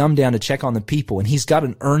Moses has come down to check on the people, and he's got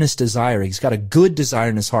an earnest desire. He's got a good desire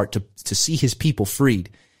in his heart to see his people freed.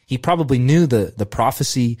 He probably knew the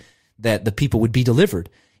prophecy that the people would be delivered.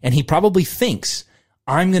 And he probably thinks,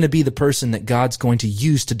 I'm going to be the person that God's going to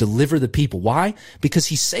use to deliver the people. Why? Because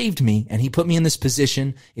he saved me and he put me in this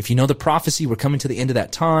position. If you know the prophecy, we're coming to the end of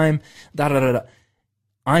that time.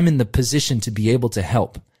 I'm in the position to be able to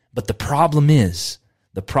help. But the problem is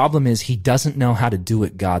he doesn't know how to do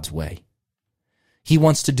it God's way. He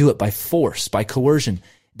wants to do it by force, by coercion.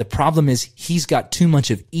 The problem is he's got too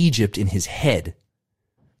much of Egypt in his head.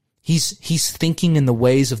 He's thinking in the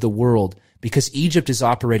ways of the world, because Egypt is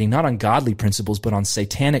operating not on godly principles, but on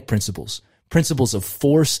satanic principles of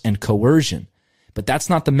force and coercion. But that's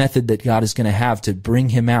not the method that God is going to have to bring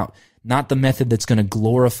him out, not the method that's going to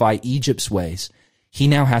glorify Egypt's ways. He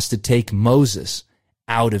now has to take Moses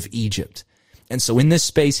out of Egypt. And so in this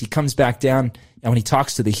space, he comes back down, and when he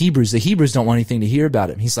talks to the Hebrews don't want anything to hear about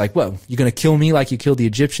him. He's like, well, you're going to kill me like you killed the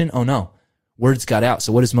Egyptian? Oh no. Words got out.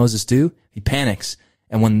 So what does Moses do? He panics.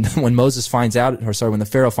 And when when the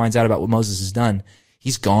Pharaoh finds out about what Moses has done,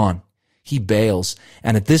 he's gone. He bails.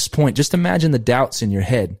 And at this point, just imagine the doubts in your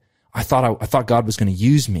head. I thought God was going to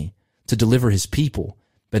use me to deliver his people,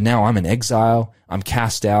 but now I'm in exile. I'm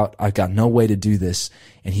cast out. I've got no way to do this.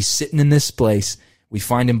 And he's sitting in this place. We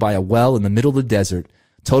find him by a well in the middle of the desert,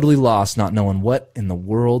 totally lost, not knowing what in the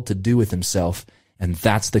world to do with himself. And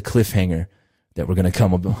that's the cliffhanger that we're going to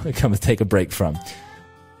come and take a break from.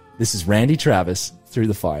 This is Randy Travis, Through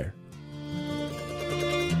the Fire.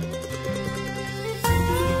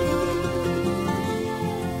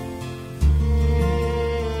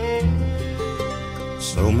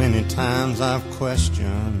 So many times I've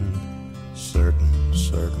questioned certain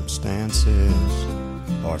circumstances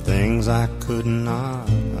or things I could not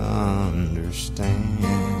understand.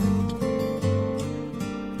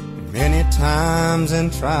 Many times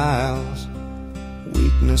in trials,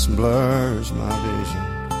 weakness blurs my vision,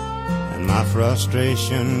 and my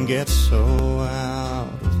frustration gets so out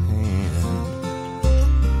of hand.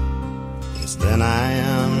 Yes, then I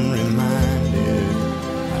am reminded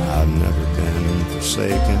I've never been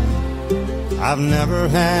forsaken. I've never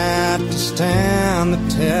had to stand the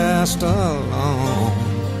test alone.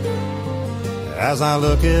 As I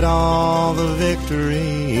look at all the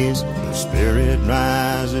victories, the Spirit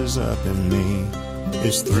rises up in me.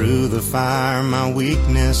 It's through the fire my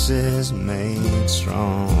weakness is made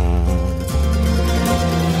strong.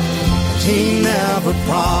 He never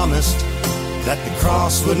promised that the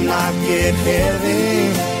cross would not get heavy,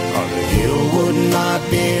 or the hill would not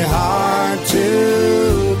be hard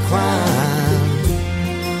to climb.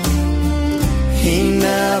 He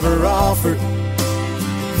never offered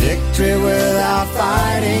victory without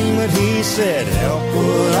fighting, but he said help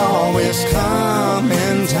would always come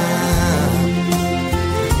in time.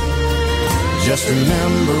 Just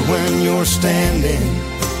remember when you're standing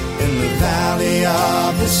in the valley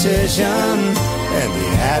of decision and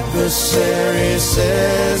the adversary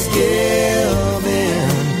says give in,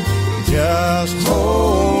 just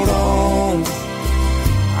hold on.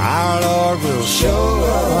 Our Lord will show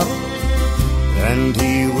up and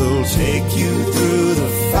he will take you through the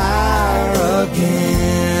fire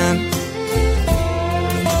again.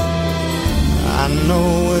 I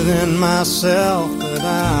know within myself that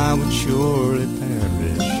I would surely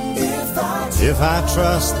perish if I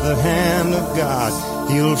trust the hand of God.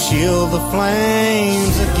 He'll shield the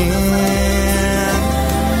flames again.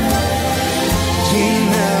 He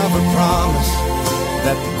never promised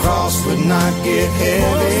that the cross would not get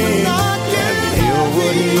heavy, and the hill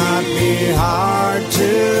would not be hard to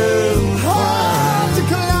climb.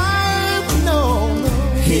 No.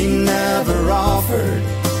 He never offered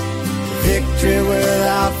victory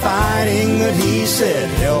without fighting, but he said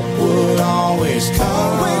help would always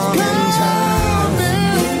come in time.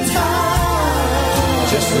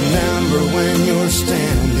 Just remember when you're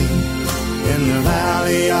standing in the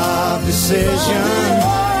valley of decision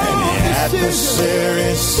and the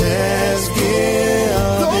adversary says give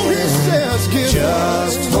in,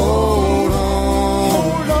 just hold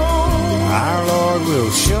on. Our Lord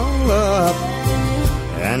will show up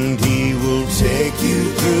and he will take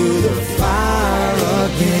you through the fire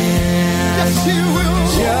again. Yes, he will.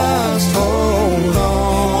 Just hold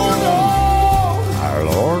on. Our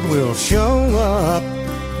Lord will show up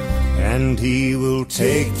and he will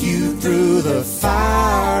take you through the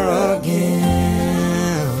fire again.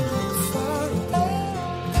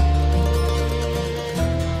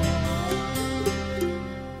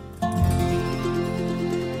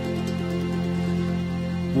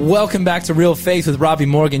 Welcome back to Real Faith with Robbie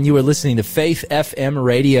Morgan. You are listening to Faith FM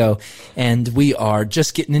Radio, and we are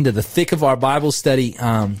just getting into the thick of our Bible study.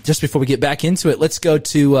 Just before we get back into it, let's go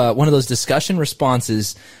to one of those discussion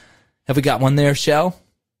responses. Have we got one there, Shell?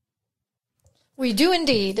 We do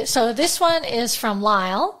indeed. So this one is from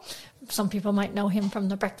Lyle. Some people might know him from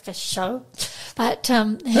the Breakfast Show. But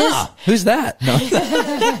who's that? No.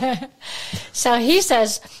 So he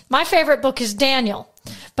says, my favorite book is Daniel.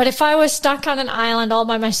 But if I was stuck on an island all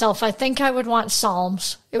by myself, I think I would want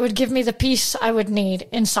Psalms. It would give me the peace I would need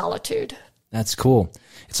in solitude. That's cool.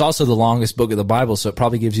 It's also the longest book of the Bible, so it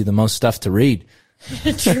probably gives you the most stuff to read.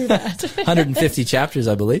 True that. 150 chapters,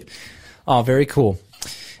 I believe. Oh, very cool.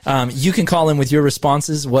 You can call in with your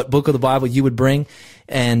responses, what book of the Bible you would bring,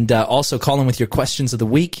 and also call in with your questions of the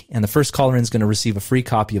week. And the first caller in is going to receive a free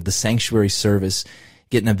copy of the Sanctuary Service,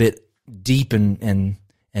 getting a bit deep and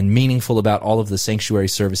meaningful about all of the sanctuary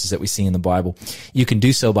services that we see in the Bible. You can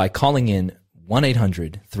do so by calling in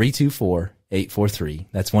 1-800-324-843.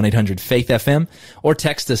 That's 1-800-FAITH-FM, or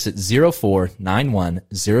text us at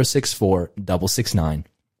 0491-064-669.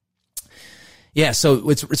 Yeah, so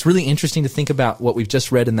it's really interesting to think about what we've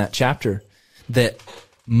just read in that chapter, that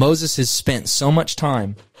Moses has spent so much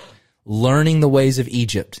time learning the ways of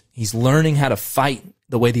Egypt. He's learning how to fight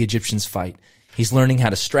the way the Egyptians fight. He's learning how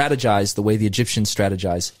to strategize the way the Egyptians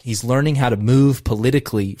strategize. He's learning how to move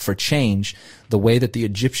politically for change the way that the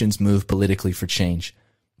Egyptians move politically for change.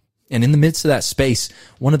 And in the midst of that space,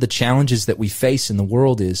 one of the challenges that we face in the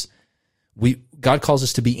world is God calls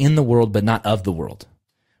us to be in the world, but not of the world,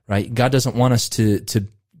 right? God doesn't want us to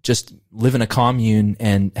just live in a commune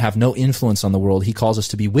and have no influence on the world. He calls us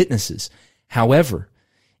to be witnesses. However,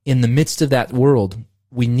 in the midst of that world,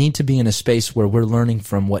 we need to be in a space where we're learning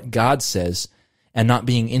from what God says and not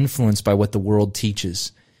being influenced by what the world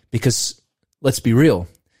teaches. Because let's be real,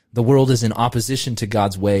 the world is in opposition to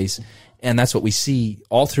God's ways. And that's what we see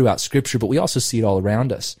all throughout Scripture, but we also see it all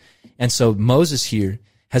around us. And so Moses here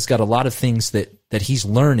has got a lot of things that he's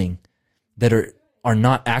learning that are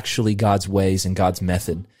not actually God's ways and God's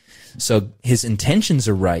method. So his intentions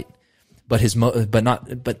are right, but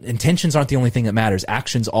intentions aren't the only thing that matters.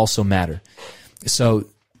 Actions also matter. So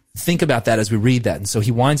think about that as we read that. And so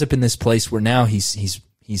he winds up in this place where now he's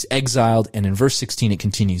exiled, and in verse 16 it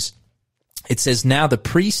continues. It says, "Now the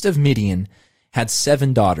priest of Midian had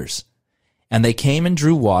 7 daughters. And they came and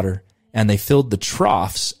drew water, and they filled the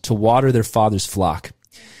troughs to water their father's flock.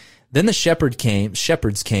 Then the shepherds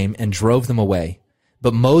came and drove them away.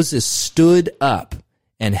 But Moses stood up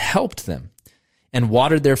and helped them and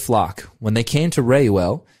watered their flock. When they came to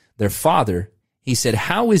Reuel, their father, he said,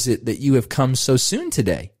 'How is it that you have come so soon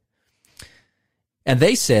today?' And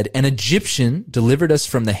they said, 'An Egyptian delivered us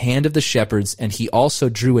from the hand of the shepherds, and he also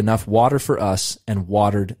drew enough water for us and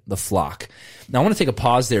watered the flock.'" Now, I want to take a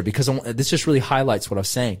pause there because this just really highlights what I was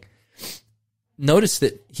saying. Notice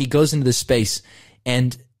that he goes into this space,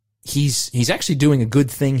 and he's actually doing a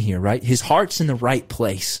good thing here, right? His heart's in the right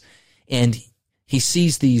place, and he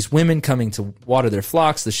sees these women coming to water their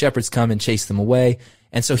flocks. The shepherds come and chase them away,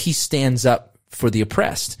 and so he stands up for the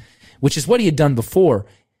oppressed, which is what he had done before,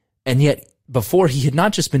 and yet before he had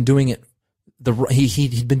not just been doing it,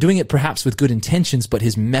 he'd been doing it perhaps with good intentions, but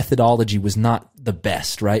his methodology was not the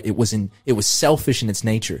best, right? It was selfish in its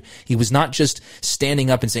nature. He was not just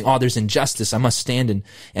standing up and saying, "Oh, there's injustice, I must stand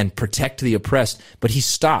and protect the oppressed," but he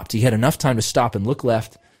stopped. He had enough time to stop and look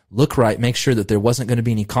left, look right, make sure that there wasn't going to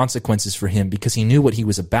be any consequences for him, because he knew what he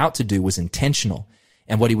was about to do was intentional.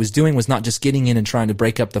 And what he was doing was not just getting in and trying to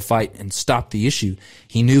break up the fight and stop the issue.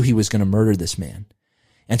 He knew he was going to murder this man.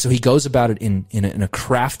 And so he goes about it in a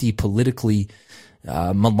crafty, politically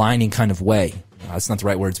maligning kind of way. That's not the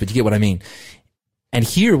right words, but you get what I mean. And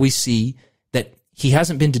here we see that he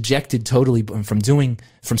hasn't been dejected totally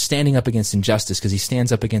from standing up against injustice, because he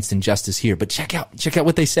stands up against injustice here. But check out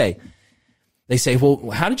what they say. They say,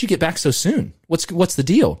 "Well, how did you get back so soon? What's the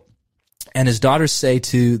deal?" And his daughters say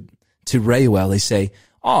to Reuel, they say,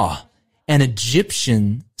 "Ah, an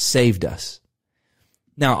Egyptian saved us."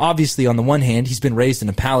 Now, obviously, on the one hand, he's been raised in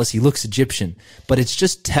a palace. He looks Egyptian, but it's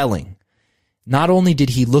just telling. Not only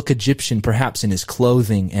did he look Egyptian, perhaps in his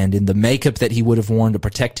clothing and in the makeup that he would have worn to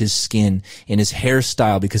protect his skin, in his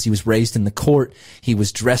hairstyle, because he was raised in the court, he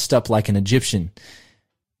was dressed up like an Egyptian.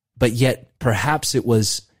 But yet, perhaps it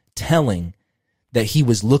was telling that he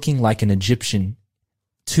was looking like an Egyptian,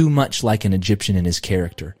 too much like an Egyptian in his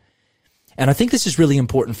character. And I think this is really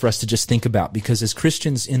important for us to just think about, because as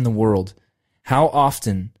Christians in the world, how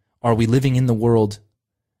often are we living in the world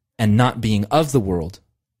and not being of the world?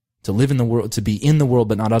 To live in the world, to be in the world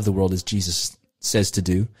but not of the world, as Jesus says to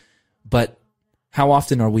do. But how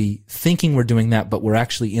often are we thinking we're doing that, but we're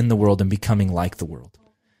actually in the world and becoming like the world?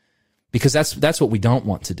 Because that's what we don't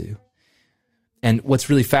want to do. And what's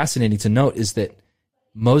really fascinating to note is that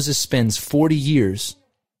Moses spends 40 years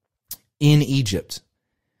in Egypt,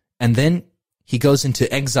 and then he goes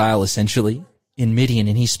into exile, essentially, in Midian,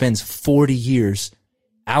 and he spends 40 years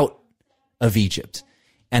out of Egypt.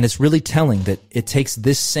 And it's really telling that it takes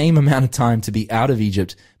this same amount of time to be out of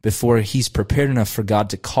Egypt before he's prepared enough for God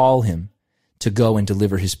to call him to go and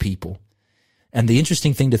deliver his people. And the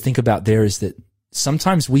interesting thing to think about there is that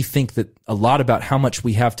sometimes we think that a lot about how much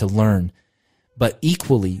we have to learn, but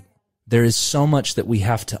equally, there is so much that we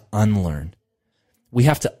have to unlearn. We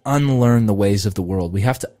have to unlearn the ways of the world. We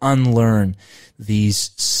have to unlearn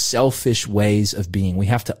these selfish ways of being. We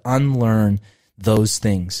have to unlearn those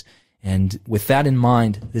things. And with that in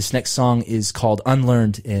mind, this next song is called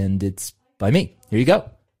Unlearned, and it's by me. Here you go.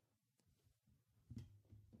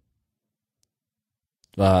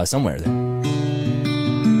 Somewhere there.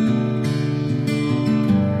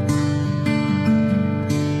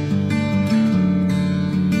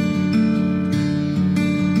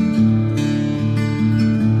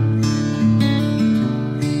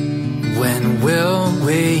 When will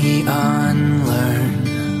we unlearn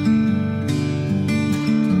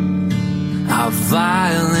our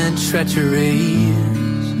violent treacheries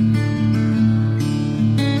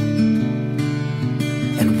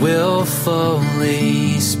and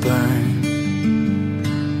willfully spurn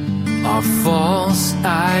our false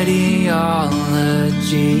ideologies.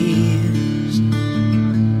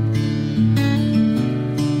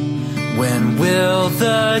 When will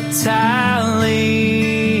the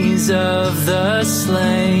tallies of the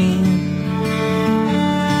slain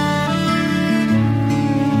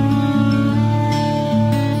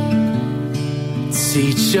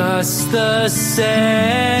teach us the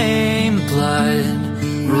same blood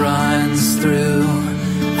runs through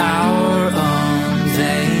our own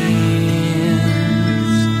veins?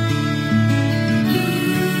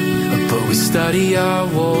 But we study our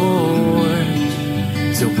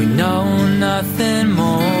wars till we know nothing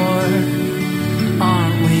more.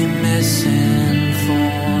 Aren't we misinformed?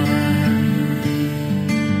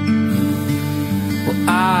 Well,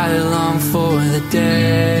 I long for the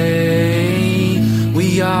day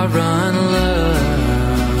we are unlearned.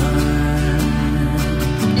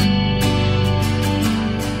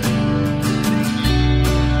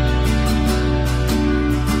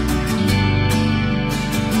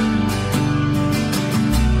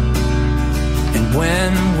 And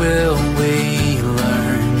when will we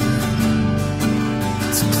learn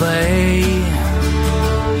to play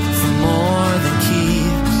for more than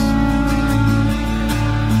keeps?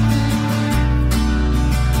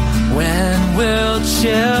 When will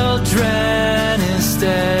children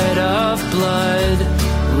instead of blood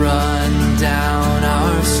run down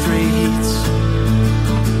our streets?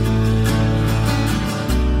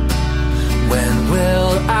 When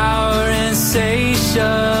will our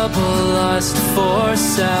insatiable lust for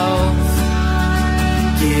self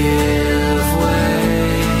give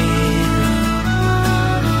way?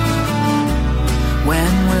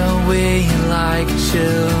 When will we, like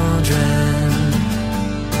children,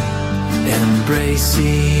 embrace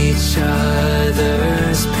each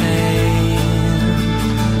other's pain?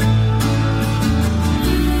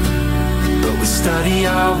 But we study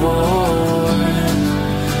our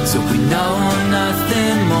wars, so we know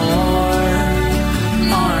nothing more.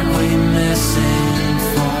 Aren't we misinformed?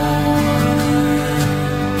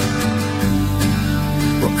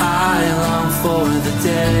 Well, I long for the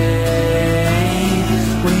day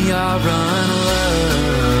we are unlearned.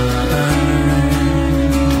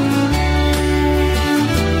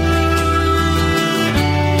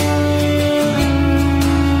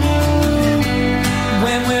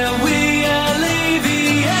 When will we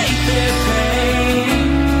alleviate their pain?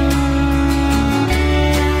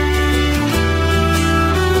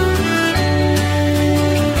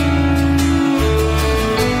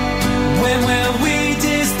 When will we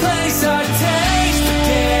displace our taste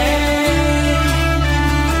again?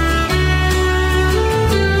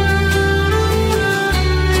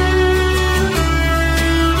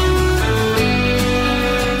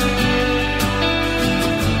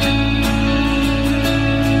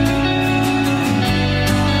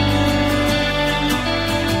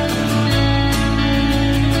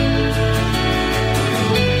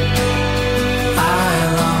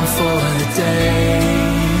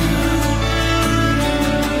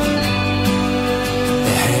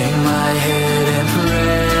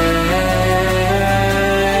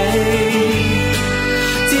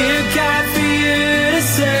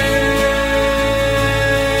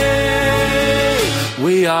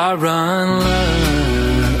 We are unlearned.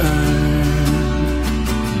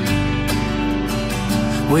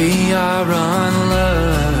 We are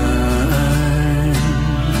unlearned.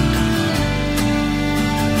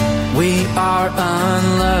 We are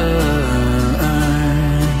unlearned.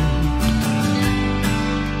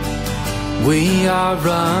 We are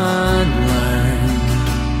unlearned.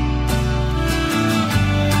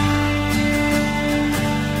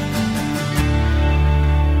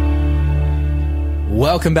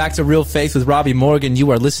 Welcome back to Real Faith with Robbie Morgan. You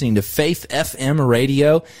are listening to Faith FM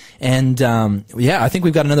Radio. And, I think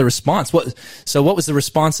we've got another response. What was the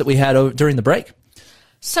response that we had during the break?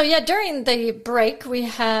 So, during the break, we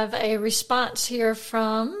have a response here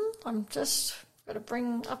from, I'm just going to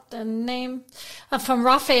bring up the name, from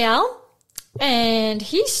Raphael. And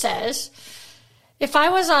he says, if I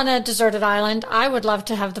was on a deserted island, I would love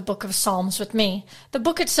to have the Book of Psalms with me. The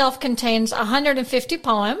book itself contains 150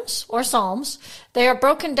 poems, or psalms. They are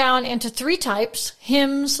broken down into 3 types: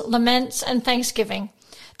 hymns, laments, and thanksgiving.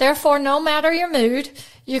 Therefore, no matter your mood,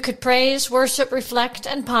 you could praise, worship, reflect,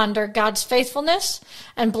 and ponder God's faithfulness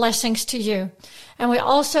and blessings to you. And we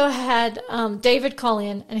also had David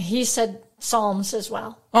Collian, and he said Psalms as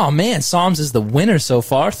well. Oh, man, Psalms is the winner so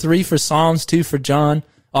far. 3 for Psalms, 2 for John.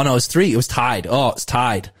 Oh, no, it was 3. It was tied. Oh, it's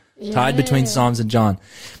tied. Yeah. Tied between Psalms and John.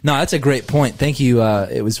 No, that's a great point. Thank you.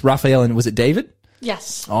 It was Raphael, and was it David?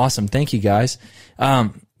 Yes. Awesome. Thank you, guys.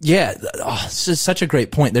 This is such a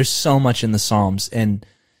great point. There's so much in the Psalms, and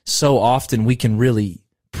so often we can really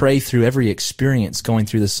pray through every experience going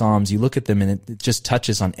through the Psalms. You look at them and it just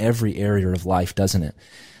touches on every area of life, doesn't it?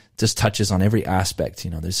 Just touches on every aspect.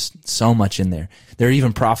 There's so much in there. There are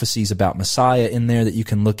even prophecies about Messiah in there that you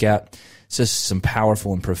can look at. It's just some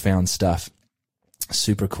powerful and profound stuff.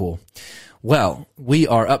 Super cool. Well, we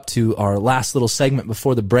are up to our last little segment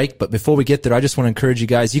before the break, but before we get there, I just want to encourage you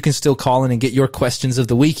guys, you can still call in and get your questions of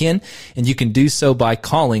the weekend, and you can do so by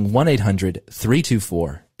calling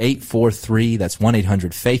 1-800-324-843. That's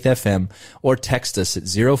 1-800-FAITH-FM, or text us at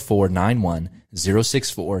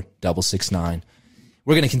 0491-064-669.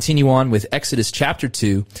 We're going to continue on with Exodus chapter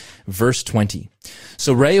 2, verse 20.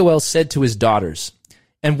 So Reuel said to his daughters,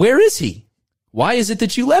 "And where is he? Why is it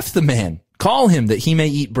that you left the man? Call him that he may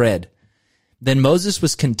eat bread." Then Moses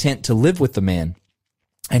was content to live with the man,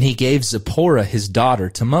 and he gave Zipporah his daughter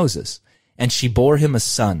to Moses, and she bore him a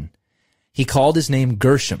son. He called his name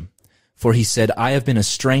Gershom, for he said, "I have been a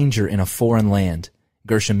stranger in a foreign land."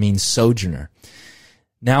 Gershom means sojourner.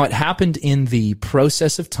 Now it happened in the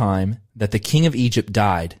process of time that the king of Egypt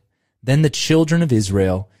died. Then the children of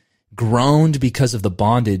Israel groaned because of the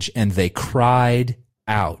bondage, and they cried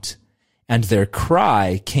out. And their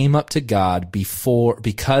cry came up to God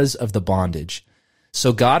because of the bondage.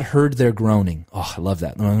 So God heard their groaning. Oh, I love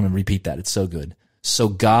that. I'm going to repeat that. It's so good. So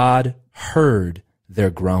God heard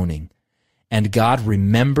their groaning. And God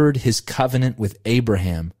remembered his covenant with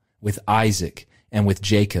Abraham, with Isaac, and with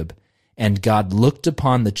Jacob. And God looked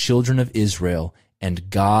upon the children of Israel, and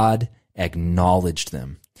God acknowledged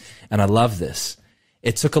them. And I love this.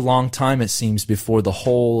 It took a long time, it seems, before the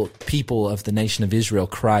whole people of the nation of Israel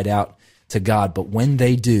cried out to God. But when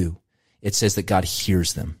they do, it says that God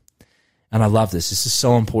hears them. And I love this. This is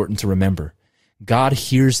so important to remember. God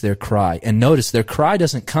hears their cry. And notice, their cry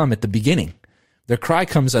doesn't come at the beginning. Their cry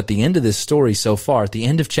comes at the end of this story so far. At the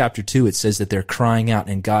end of chapter 2, it says that they're crying out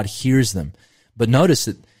and God hears them. But notice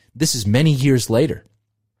that this is many years later.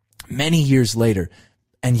 Many years later.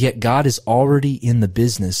 And yet God is already in the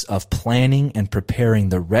business of planning and preparing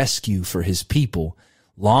the rescue for his people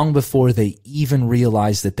long before they even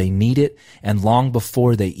realize that they need it, and long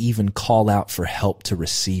before they even call out for help to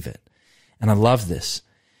receive it. And I love this.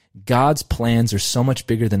 God's plans are so much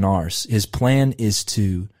bigger than ours. His plan is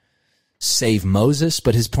to save Moses,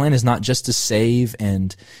 but his plan is not just to save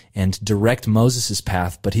and direct Moses'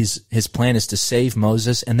 path, but his plan is to save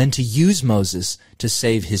Moses and then to use Moses to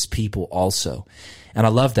save his people also. And I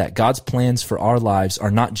love that. God's plans for our lives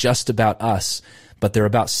are not just about us, but they're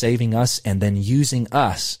about saving us and then using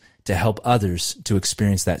us to help others to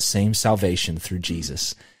experience that same salvation through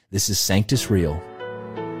Jesus. This is Sanctus Real.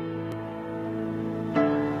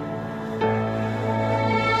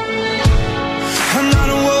 I'm not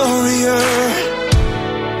a warrior,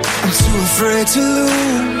 I'm too afraid to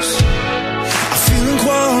lose. I feel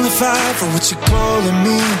unqualified for what you're calling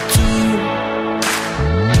me to.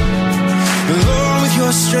 Lord, with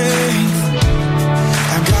your strength,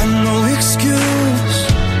 I've got no excuse,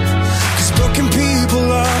 'cause broken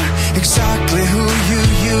people are exactly who you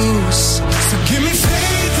use. So give me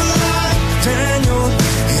faith like Daniel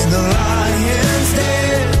in the lion's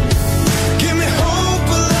den. Give me hope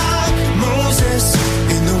like Moses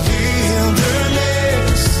in the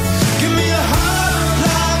wilderness. Give me a heart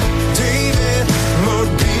like David, Lord,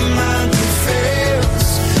 be my defense,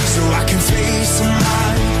 so I can face my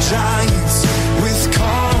giants with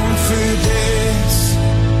confidence.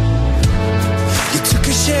 You took a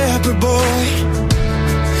shepherd boy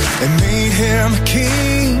and made him a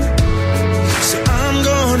king, so I'm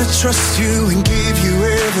gonna trust you and give you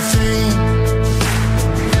everything.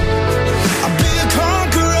 I'll be a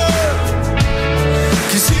conqueror,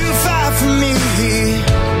 'cause you fight for me.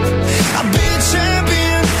 I'll be a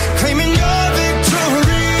champion, claiming your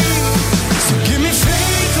victory. So give me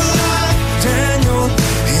faith like Daniel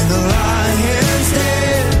in the lion's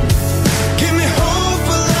den. Give me hope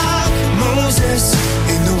like Moses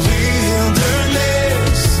in the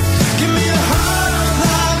wilderness. Give me a heart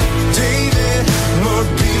like David, Lord,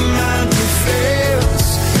 be my defense,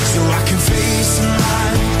 so I can face my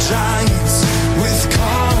giants with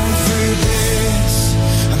confidence.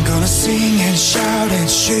 I'm gonna sing and shout and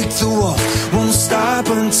shake the wall, won't stop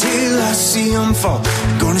until I see them fall.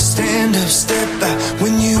 Gonna stand up, step out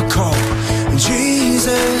when you call.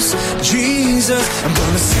 Jesus, Jesus, I'm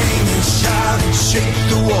gonna sing and shout and shake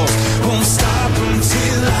the walls, won't stop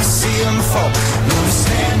until I see them fall. Gonna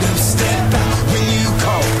stand up, step out when you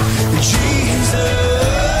call.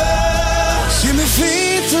 Jesus, give me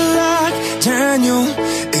faith like Daniel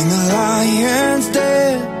in the lion's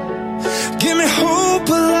den. Give me hope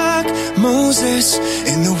like Moses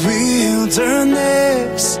in the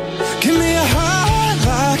wilderness. Give me a heart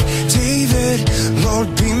like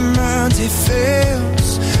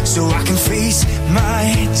fails, so I can face my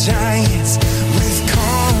giants with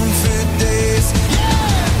confidence. Yeah!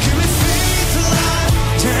 Give me faith like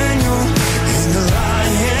Daniel in the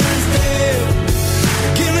lion's den.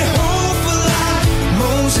 Give me hope like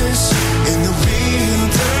Moses in the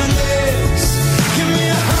wilderness. Give me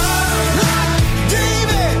a heart like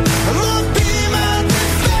David, Lord, be my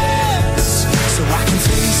defense, so I can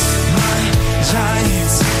face my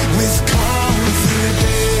giants with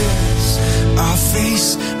confidence. I'll face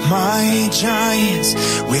my giants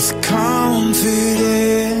with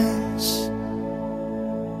confidence.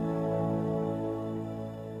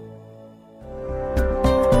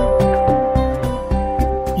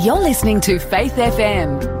 You're listening to Faith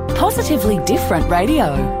FM, positively different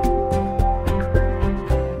radio.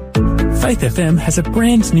 Faith FM has a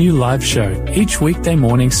brand new live show each weekday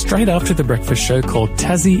morning straight after the breakfast show called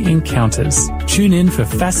Tassie Encounters. Tune in for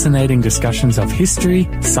fascinating discussions of history,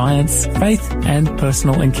 science, faith and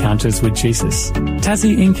personal encounters with Jesus.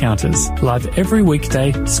 Tassie Encounters, live every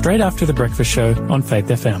weekday straight after the breakfast show on Faith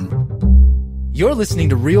FM. You're listening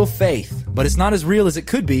to Real Faith, but it's not as real as it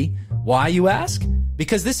could be. Why, you ask?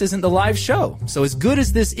 Because this isn't the live show. So as good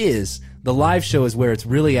as this is, the live show is where it's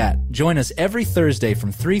really at. Join us every Thursday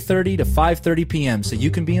from 3:30 to 5:30 p.m. so you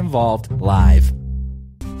can be involved live.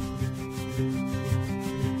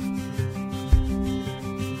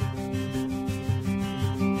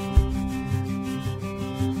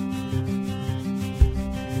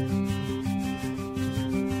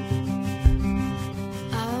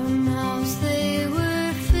 Our mouths, they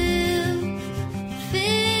were filled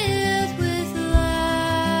with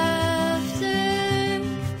laughter.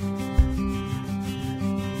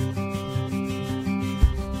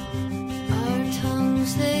 Our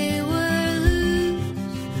tongues, they were loose.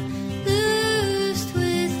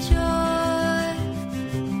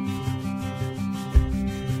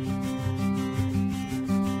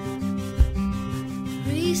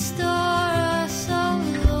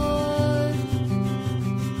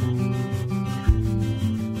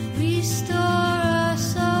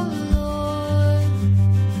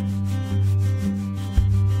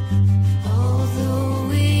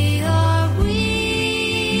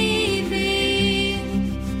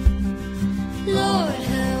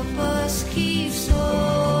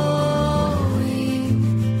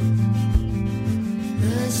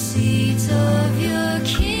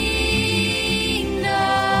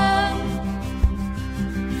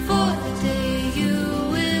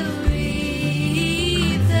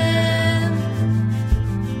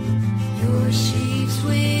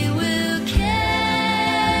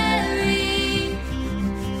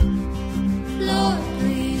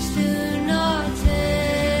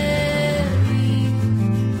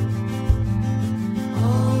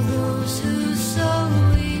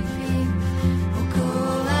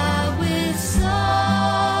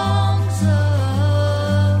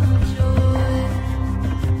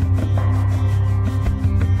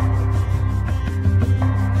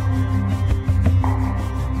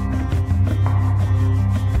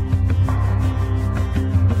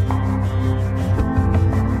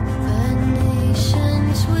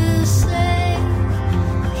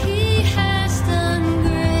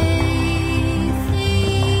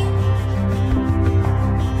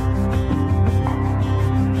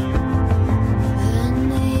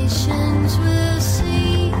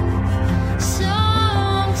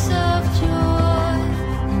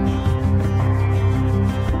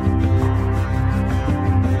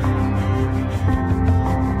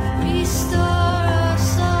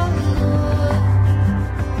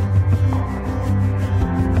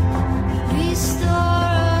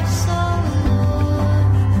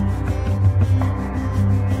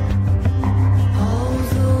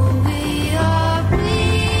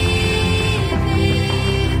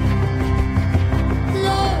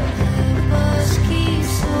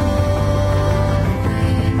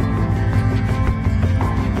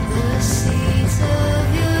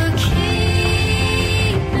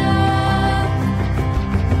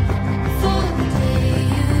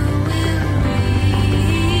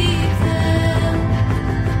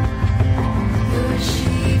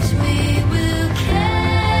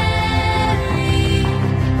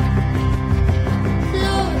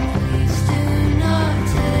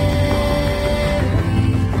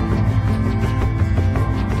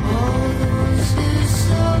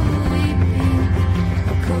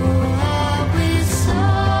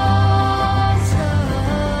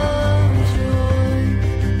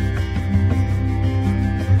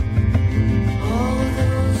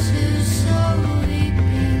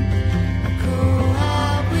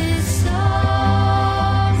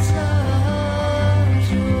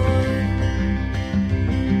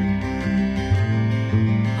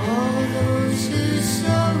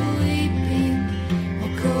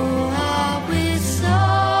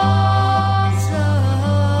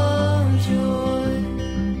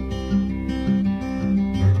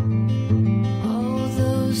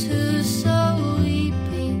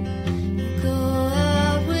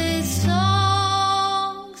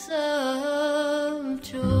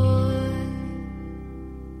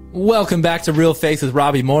 Welcome back to Real Faith with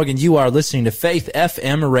Robbie Morgan. You are listening to Faith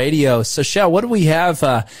FM Radio. So, Shell, what do we have? Do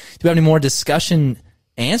we have any more discussion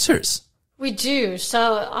answers? We do.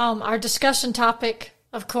 So our discussion topic,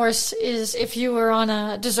 of course, is if you were on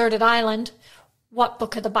a deserted island, what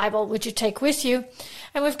book of the Bible would you take with you?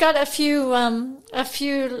 And we've got a few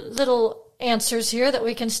little answers here that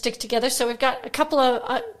we can stick together. So we've got a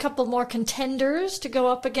couple more contenders to go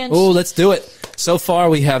up against. Oh, let's do it. So far,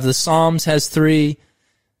 we have the Psalms has 3.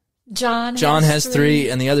 John has 3,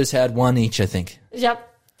 and the others had 1 each, I think. Yep.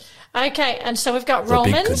 Okay, and so we've got The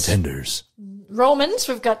Romans. big contenders. Romans,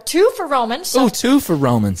 we've got 2 for Romans. So 2 for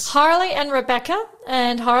Romans. Harley and Rebecca,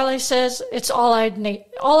 and Harley says it's all I'd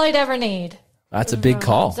ever need. That's a big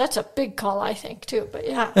call. That's a big call, I think, too, but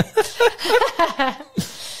yeah.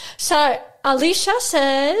 So Alicia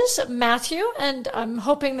says Matthew, and I'm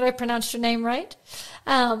hoping that I pronounced your name right.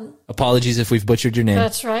 Apologies if we've butchered your name.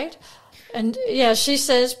 That's right. And yeah, she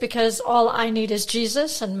says because all I need is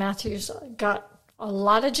Jesus, and Matthew's got a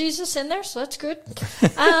lot of Jesus in there, so that's good.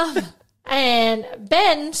 And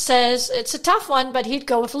Ben says it's a tough one, but he'd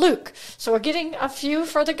go with Luke. So we're getting a few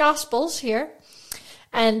for the Gospels here.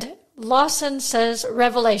 And Lawson says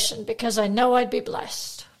Revelation, because I know I'd be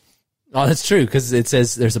blessed. Oh, that's true, because it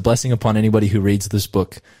says there's a blessing upon anybody who reads this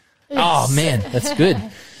book. Yes. Oh, man, that's good.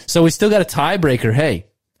 So we still got a tiebreaker. Hey,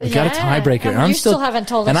 we got a tiebreaker. And you still haven't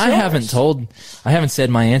told us and I yours. haven't said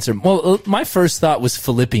my answer. Well, my first thought was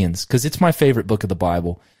Philippians, because it's my favorite book of the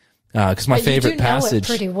Bible. Because my favorite passage.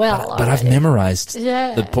 Know it pretty well, but I've memorized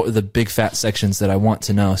the big fat sections that I want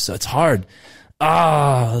to know, so it's hard.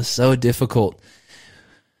 So difficult.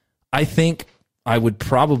 I think I would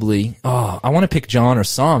probably. I want to pick John or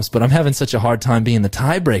Psalms, but I'm having such a hard time being the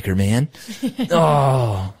tiebreaker, man.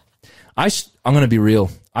 I'm going to be real.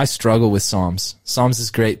 I struggle with Psalms. Psalms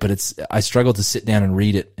is great, but I struggle to sit down and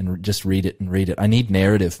read it and just read it and read it. I need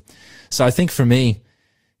narrative. So I think for me,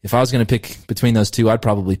 if I was going to pick between those two, I'd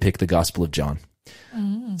probably pick the Gospel of John.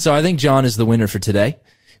 So I think John is the winner for today.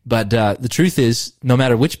 But the truth is, no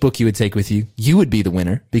matter which book you would take with you, you would be the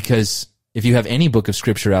winner, because if you have any book of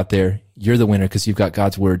Scripture out there, you're the winner because you've got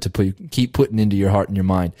God's Word to keep putting into your heart and your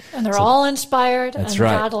mind. And they're all inspired, that's and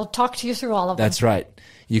right. God will talk to you through all of them. That's right.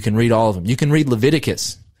 You can read all of them. You can read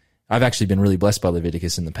Leviticus. I've actually been really blessed by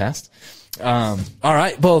Leviticus in the past. All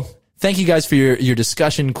right. Well, thank you guys for your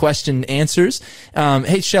discussion, question, answers.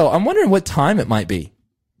 Hey, Shell, I'm wondering what time it might be.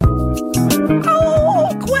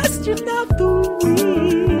 Oh, question of the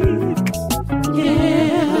week.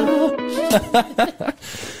 Yeah.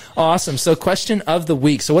 Awesome. So question of the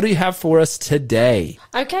week. So what do you have for us today?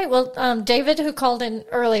 Okay. Well, David, who called in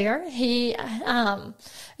earlier, he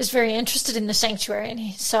is very interested in the sanctuary.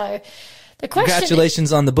 And so the question...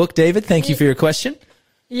 Congratulations on the book, David. Thank you for your question.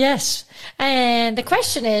 Yes. And the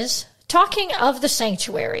question is, talking of the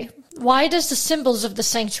sanctuary, why does the symbols of the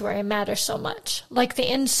sanctuary matter so much? Like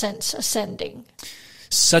the incense ascending.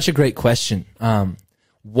 Such a great question.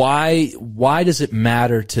 Why does it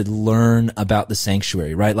matter to learn about the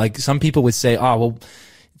sanctuary, right? Like some people would say,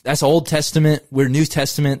 that's Old Testament, we're New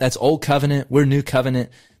Testament, that's Old Covenant, we're New Covenant,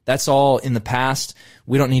 that's all in the past,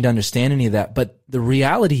 we don't need to understand any of that. But the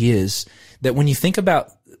reality is that when you think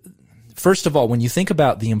about, first of all, when you think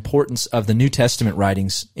about the importance of the New Testament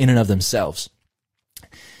writings in and of themselves,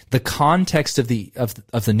 the context of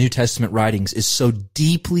the New Testament writings is so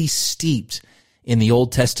deeply steeped in the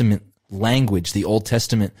Old Testament language, the Old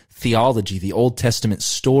Testament theology, the Old Testament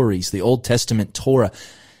stories, the Old Testament Torah,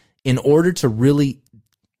 in order to really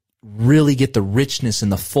get the richness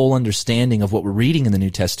and the full understanding of what we're reading in the New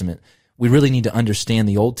Testament, we really need to understand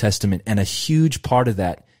the Old Testament, and a huge part of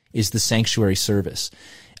that is the sanctuary service.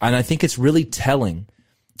 And I think it's really telling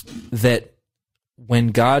that when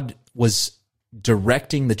God was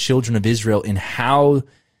directing the children of Israel in how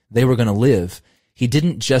they were going to live, he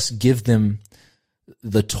didn't just give them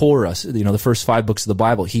the Torah, the first 5 books of the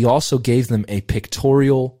Bible. He also gave them a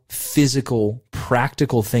pictorial, physical,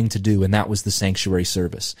 practical thing to do, and that was the sanctuary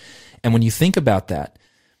service. And when you think about that,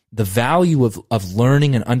 the value of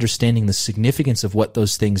learning and understanding the significance of what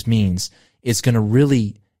those things means is going to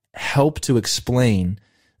really help to explain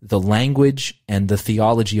the language and the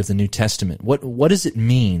theology of the New Testament. What does it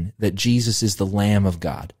mean that Jesus is the Lamb of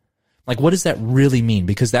God? Like, what does that really mean?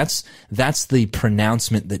 Because that's the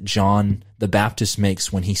pronouncement that John the Baptist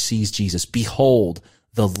makes when he sees Jesus. Behold,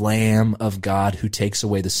 the Lamb of God who takes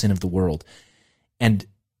away the sin of the world. And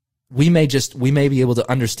we may be able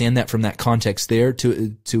to understand that from that context there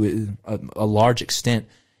to a large extent.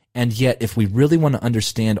 And yet, if we really want to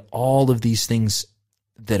understand all of these things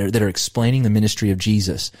that are explaining the ministry of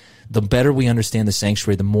Jesus, the better we understand the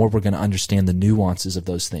sanctuary, the more we're going to understand the nuances of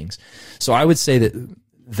those things. So I would say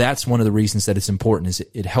that's one of the reasons that it's important, is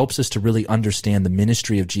it helps us to really understand the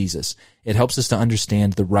ministry of Jesus. It helps us to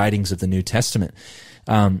understand the writings of the New Testament.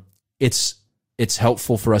 It's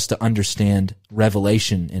helpful for us to understand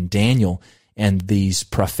Revelation and Daniel and these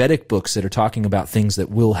prophetic books that are talking about things that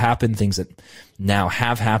will happen, things that now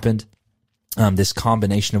have happened. This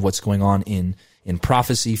combination of what's going on in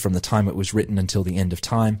prophecy from the time it was written until the end of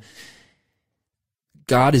time.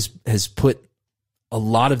 God has put a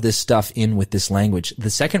lot of this stuff in with this language. The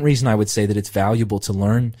second reason I would say that it's valuable to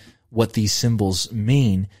learn what these symbols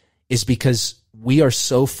mean is because we are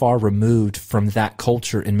so far removed from that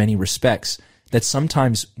culture in many respects that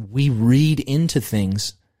sometimes we read into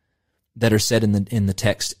things that are said in the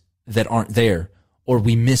text that aren't there, or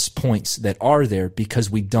we miss points that are there because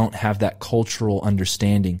we don't have that cultural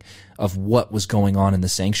understanding of what was going on in the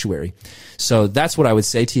sanctuary. So that's what I would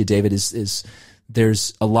say to you, David, is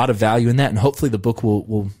there's a lot of value in that, and hopefully the book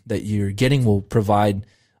that you're getting will provide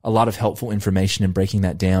a lot of helpful information in breaking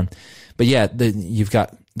that down. But yeah, you've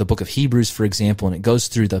got the book of Hebrews, for example, and it goes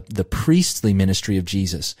through the priestly ministry of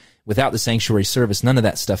Jesus. Without the sanctuary service, none of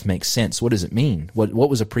that stuff makes sense. What does it mean? What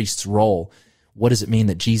was a priest's role? What does it mean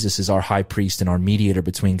that Jesus is our high priest and our mediator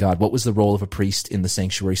between God? What was the role of a priest in the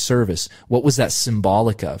sanctuary service? What was that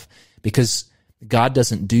symbolic of? Because God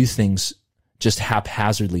doesn't do things just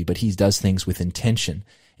haphazardly, but he does things with intention.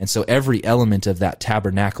 And so every element of that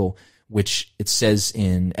tabernacle, which it says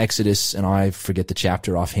in Exodus, and I forget the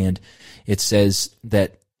chapter offhand, it says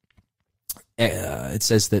that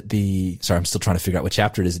sorry, I'm still trying to figure out what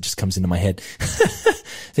chapter it is. It just comes into my head. I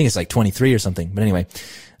think it's like 23 or something. But anyway,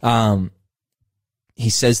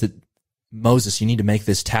 he says that Moses, you need to make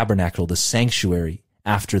this tabernacle, the sanctuary,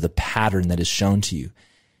 after the pattern that is shown to you.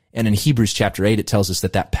 And in Hebrews chapter 8, it tells us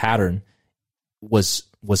that pattern was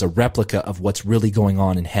a replica of what's really going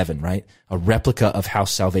on in heaven, right? A replica of how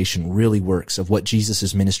salvation really works, of what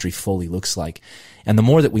Jesus' ministry fully looks like. And the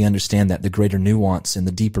more that we understand that, the greater nuance and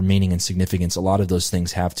the deeper meaning and significance a lot of those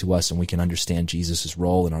things have to us, and we can understand Jesus'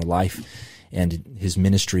 role in our life and his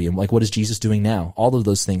ministry, and like, what is Jesus doing now? All of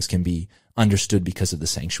those things can be understood because of the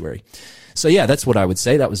sanctuary. So yeah, that's what I would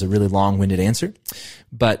say. That was a really long-winded answer,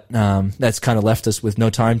 but that's kind of left us with no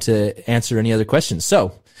time to answer any other questions.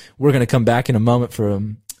 So we're going to come back in a moment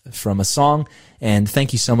from a song, and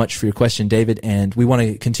thank you so much for your question, David. And we want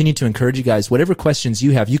to continue to encourage you guys, whatever questions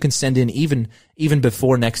you have, you can send in even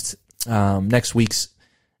before next week's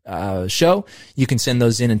show. You can send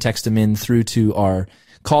those in and text them in through to our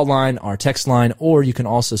call line, our text line, or you can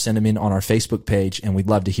also send them in on our Facebook page, and we'd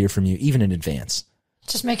love to hear from you even in advance.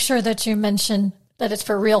 Just make sure that you mention that it's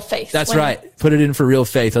for Real Faith. That's right. Put it in for Real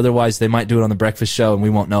Faith. Otherwise, they might do it on the breakfast show and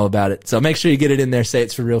we won't know about it. So make sure you get it in there, say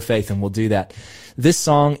it's for Real Faith, and we'll do that. This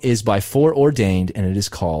song is by Foreordained, and it is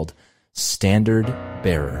called Standard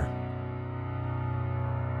Bearer.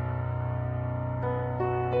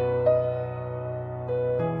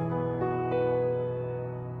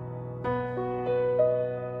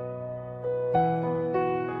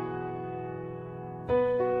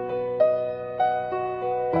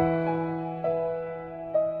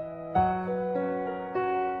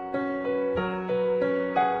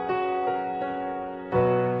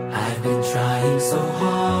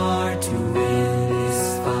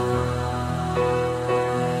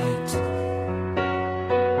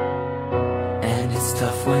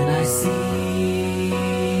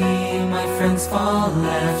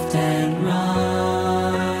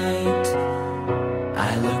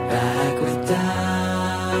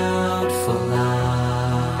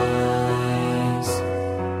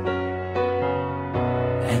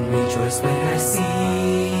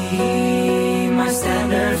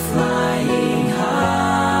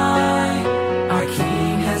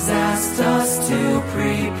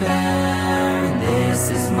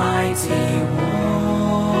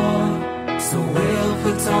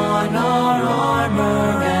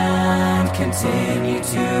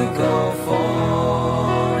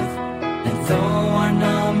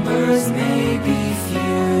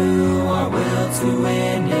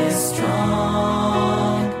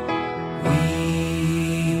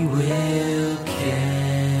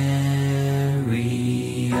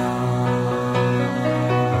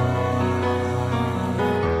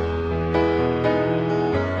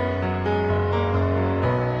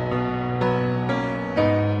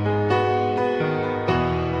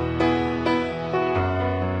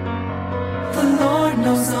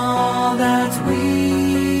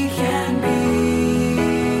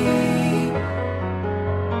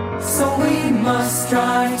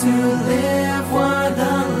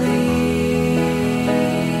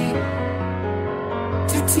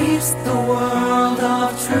 The world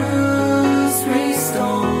of truth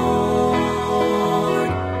restored.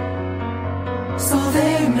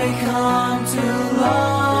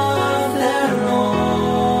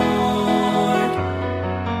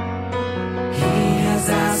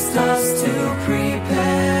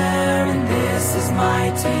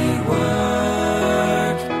 mighty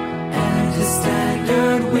work, and His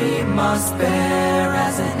standard we must bear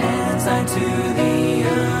as an ensign to the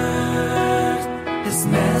earth. This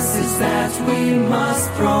message that we must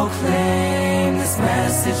proclaim, this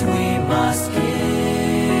message we must give,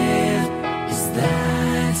 is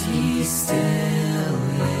that He still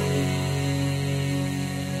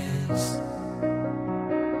lives.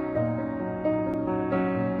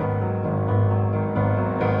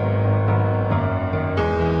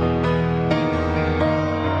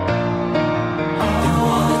 Through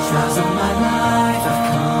all the trials of my life, I've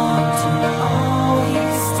come to know He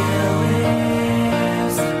still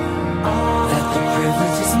lives. That the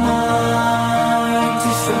privilege is mine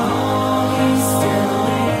to show He still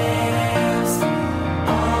lives.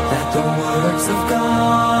 That the words of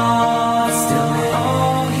God still live.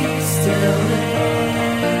 Oh, He still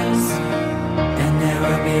lives. And there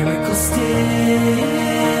are miracles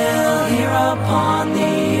still here upon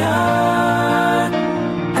the earth.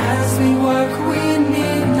 As we work, we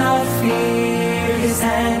need not fear. His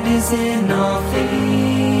hand is in all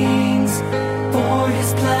things. For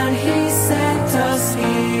His plan, He sent us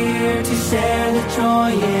here to share the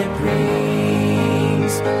joy it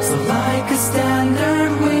brings. So like a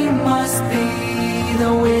standard, we must be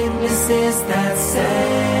the witnesses that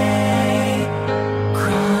say,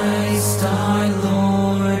 Christ our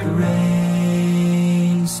Lord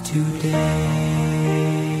reigns today.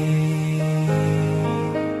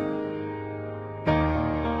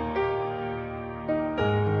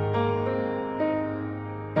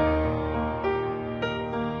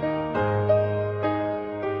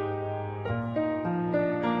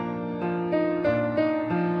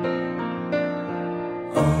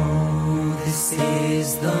 Oh, this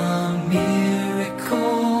is the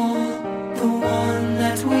miracle, the one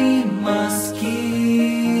that we must keep.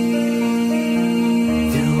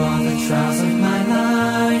 Through all the trials of my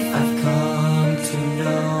life, I've come to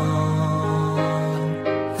know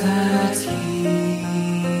that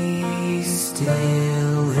He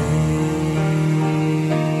still lives.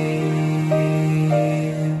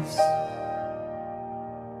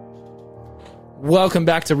 Welcome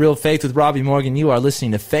back to Real Faith with Robbie Morgan. You are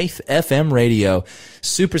listening to Faith FM Radio.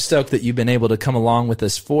 Super stoked that you've been able to come along with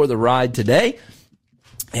us for the ride today.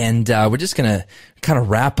 And we're just going to kind of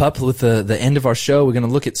wrap up with the end of our show. We're going to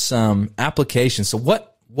look at some applications. So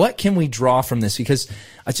what can we draw from this? Because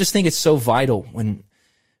I just think it's so vital when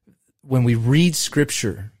we read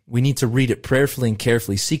Scripture, we need to read it prayerfully and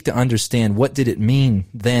carefully, seek to understand what did it mean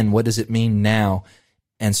then, what does it mean now,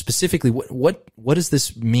 and specifically, what does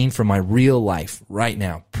this mean for my real life right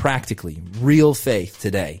now, practically, real faith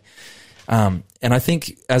today? And I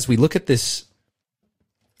think as we look at this,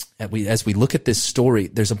 as we look at this story,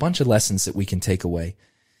 there's a bunch of lessons that we can take away.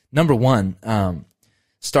 Number one,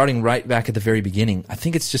 starting right back at the very beginning, I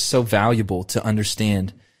think it's just so valuable to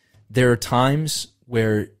understand there are times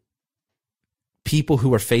where people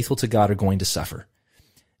who are faithful to God are going to suffer.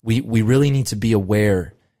 We really need to be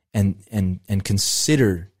aware and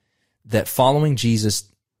consider that following Jesus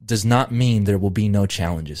does not mean there will be no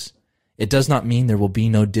challenges. It does not mean there will be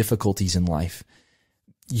no difficulties in life.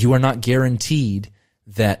 You are not guaranteed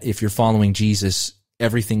that if you're following Jesus,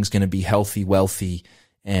 everything's going to be healthy, wealthy,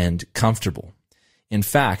 and comfortable. In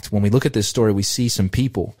fact, when we look at this story, we see some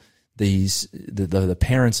people, the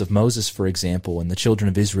parents of Moses, for example, and the children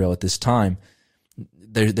of Israel at this time,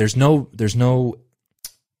 there's no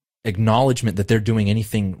acknowledgement that they're doing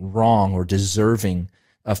anything wrong or deserving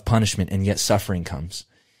of punishment, and yet suffering comes.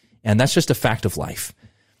 And that's just a fact of life.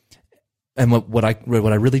 And what I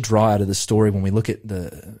really draw out of the story when we look at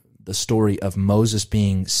the story of Moses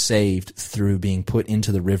being saved through being put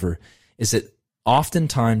into the river is that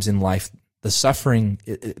oftentimes in life, the suffering,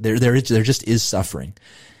 there just is suffering.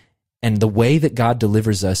 And the way that God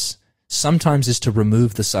delivers us sometimes is to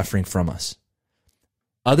remove the suffering from us.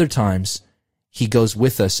 Other times, He goes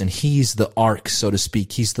with us, and He's the ark, so to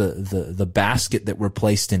speak. He's the basket that we're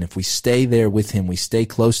placed in. If we stay there with Him, we stay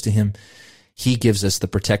close to Him, He gives us the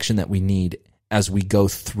protection that we need as we go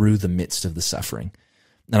through the midst of the suffering.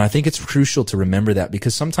 And I think it's crucial to remember that,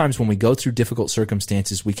 because sometimes when we go through difficult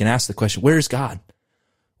circumstances, we can ask the question, where is God?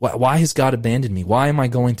 Why has God abandoned me? Why am I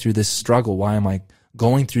going through this struggle? Why am I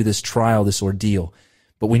going through this trial, this ordeal?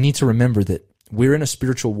 But we need to remember that we're in a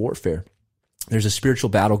spiritual warfare. There's a spiritual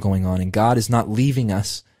battle going on, and God is not leaving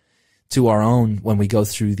us to our own when we go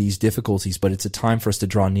through these difficulties, but it's a time for us to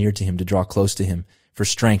draw near to Him, to draw close to Him for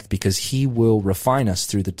strength, because He will refine us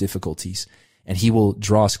through the difficulties, and He will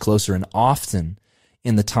draw us closer. And often,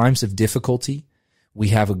 in the times of difficulty, we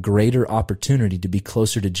have a greater opportunity to be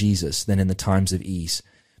closer to Jesus than in the times of ease.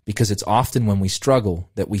 because it's often when we struggle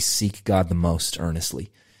that we seek God the most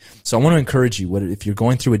earnestly. So I want to encourage you, if you're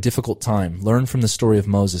going through a difficult time, learn from the story of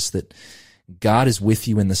Moses that God is with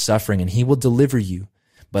you in the suffering and he will deliver you.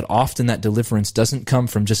 But often that deliverance doesn't come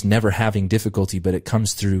from just never having difficulty, but it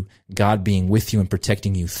comes through God being with you and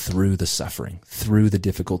protecting you through the suffering, through the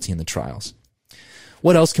difficulty and the trials.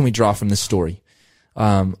 What else can we draw from this story?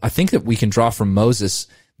 I think that we can draw from Moses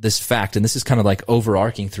this fact, and this is kind of like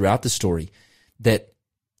overarching throughout the story, that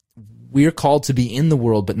we are called to be in the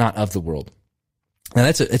world, but not of the world. Now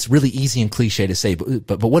it's really easy and cliche to say,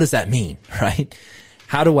 but what does that mean, right?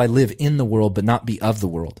 How do I live in the world, but not be of the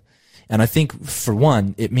world? And I think, for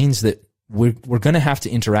one, it means that we're going to have to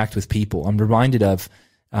interact with people. I'm reminded of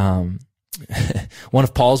one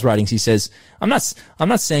of Paul's writings. He says, I'm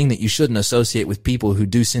not saying that you shouldn't associate with people who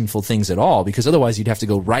do sinful things at all, because otherwise you'd have to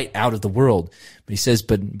go right out of the world. But he says,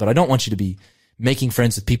 but I don't want you to be making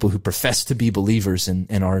friends with people who profess to be believers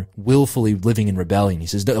and are willfully living in rebellion. He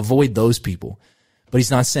says, avoid those people. But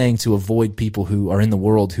he's not saying to avoid people who are in the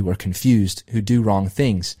world, who are confused, who do wrong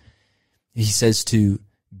things. He says to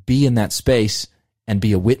be in that space and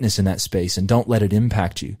be a witness in that space, and don't let it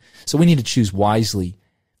impact you. So we need to choose wisely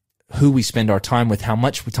who we spend our time with, how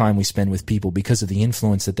much time we spend with people, because of the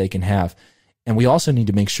influence that they can have. And we also need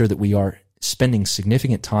to make sure that we are spending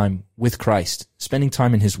significant time with Christ, spending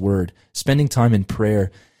time in his word, spending time in prayer.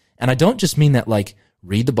 And I don't just mean that like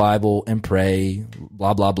read the Bible and pray,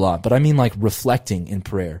 blah, blah, blah, but I mean like reflecting in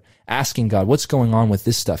prayer, asking God, what's going on with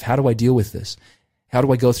this stuff? How do I deal with this? How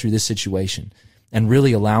do I go through this situation? And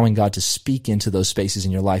really allowing God to speak into those spaces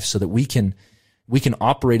in your life so that we can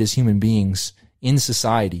operate as human beings in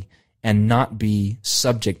society and not be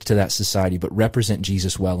subject to that society, but represent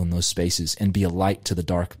Jesus well in those spaces and be a light to the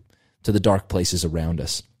dark places around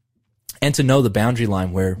us. And to know the boundary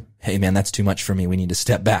line where, hey man, that's too much for me. We need to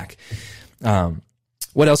step back.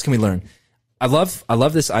 What else can we learn? I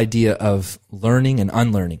love this idea of learning and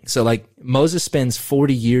unlearning. So like Moses spends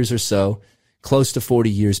 40 years or so, close to 40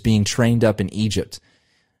 years, being trained up in Egypt.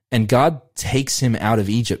 And God takes him out of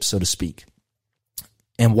Egypt, so to speak.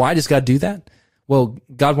 And why does God do that? Well,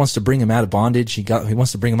 God wants to bring him out of bondage. He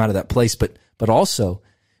wants to bring him out of that place. But also,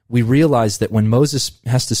 we realize that when Moses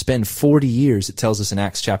has to spend 40 years, it tells us in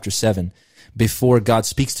Acts chapter 7, before God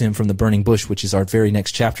speaks to him from the burning bush, which is our very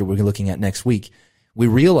next chapter we're looking at next week, we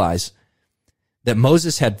realize that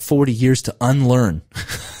Moses had 40 years to unlearn,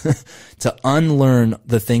 to unlearn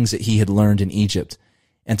the things that he had learned in Egypt,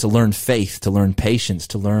 and to learn faith, to learn patience,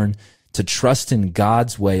 to learn to trust in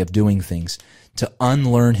God's way of doing things, to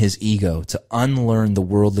unlearn his ego, to unlearn the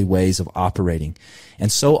worldly ways of operating.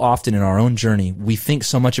 And so often in our own journey, we think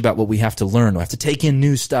so much about what we have to learn. We have to take in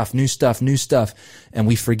new stuff, and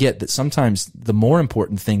we forget that sometimes the more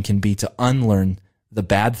important thing can be to unlearn the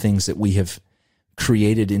bad things that we have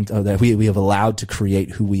created, that we have allowed to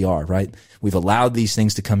create who we are, right? We've allowed these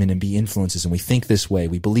things to come in and be influences, and we think this way.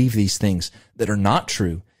 We believe these things that are not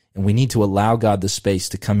true, and we need to allow God the space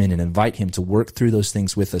to come in and invite him to work through those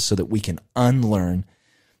things with us so that we can unlearn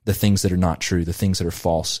the things that are not true, the things that are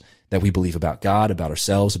false, that we believe about God, about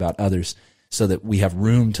ourselves, about others, so that we have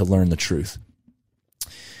room to learn the truth.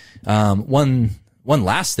 One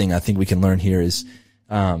last thing I think we can learn here is,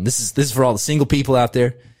 this is for all the single people out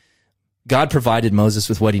there. God provided Moses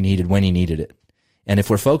with what he needed when he needed it. And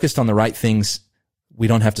if we're focused on the right things, we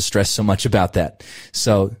don't have to stress so much about that.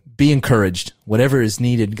 So be encouraged. Whatever is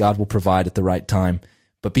needed, God will provide at the right time,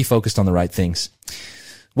 but be focused on the right things.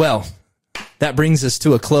 Well, that brings us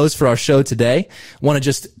to a close for our show today. I want to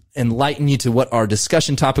just enlighten you to what our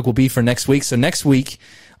discussion topic will be for next week. So next week,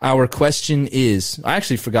 our question is, I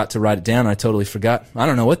actually forgot to write it down. I totally forgot. I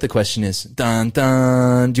don't know what the question is. Dun,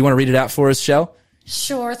 dun. Do you want to read it out for us, Shell?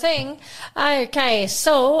 Sure thing. Okay,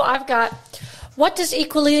 so I've got, what does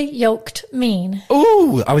equally yoked mean?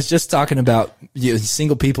 Ooh, I was just talking about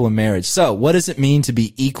single people in marriage. So what does it mean to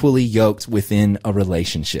be equally yoked within a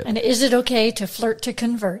relationship? And is it okay to flirt to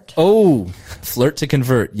convert? Oh, flirt to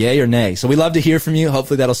convert, yay or nay? So we love to hear from you.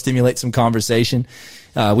 Hopefully that'll stimulate some conversation.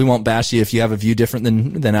 We won't bash you if you have a view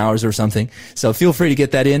different than ours or something. So feel free to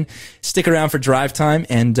get that in. Stick around for drive time.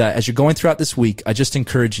 And as you're going throughout this week, I just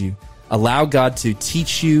encourage you, allow God to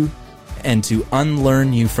teach you and to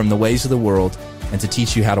unlearn you from the ways of the world and to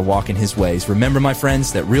teach you how to walk in his ways. Remember, my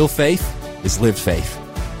friends, that real faith is lived faith.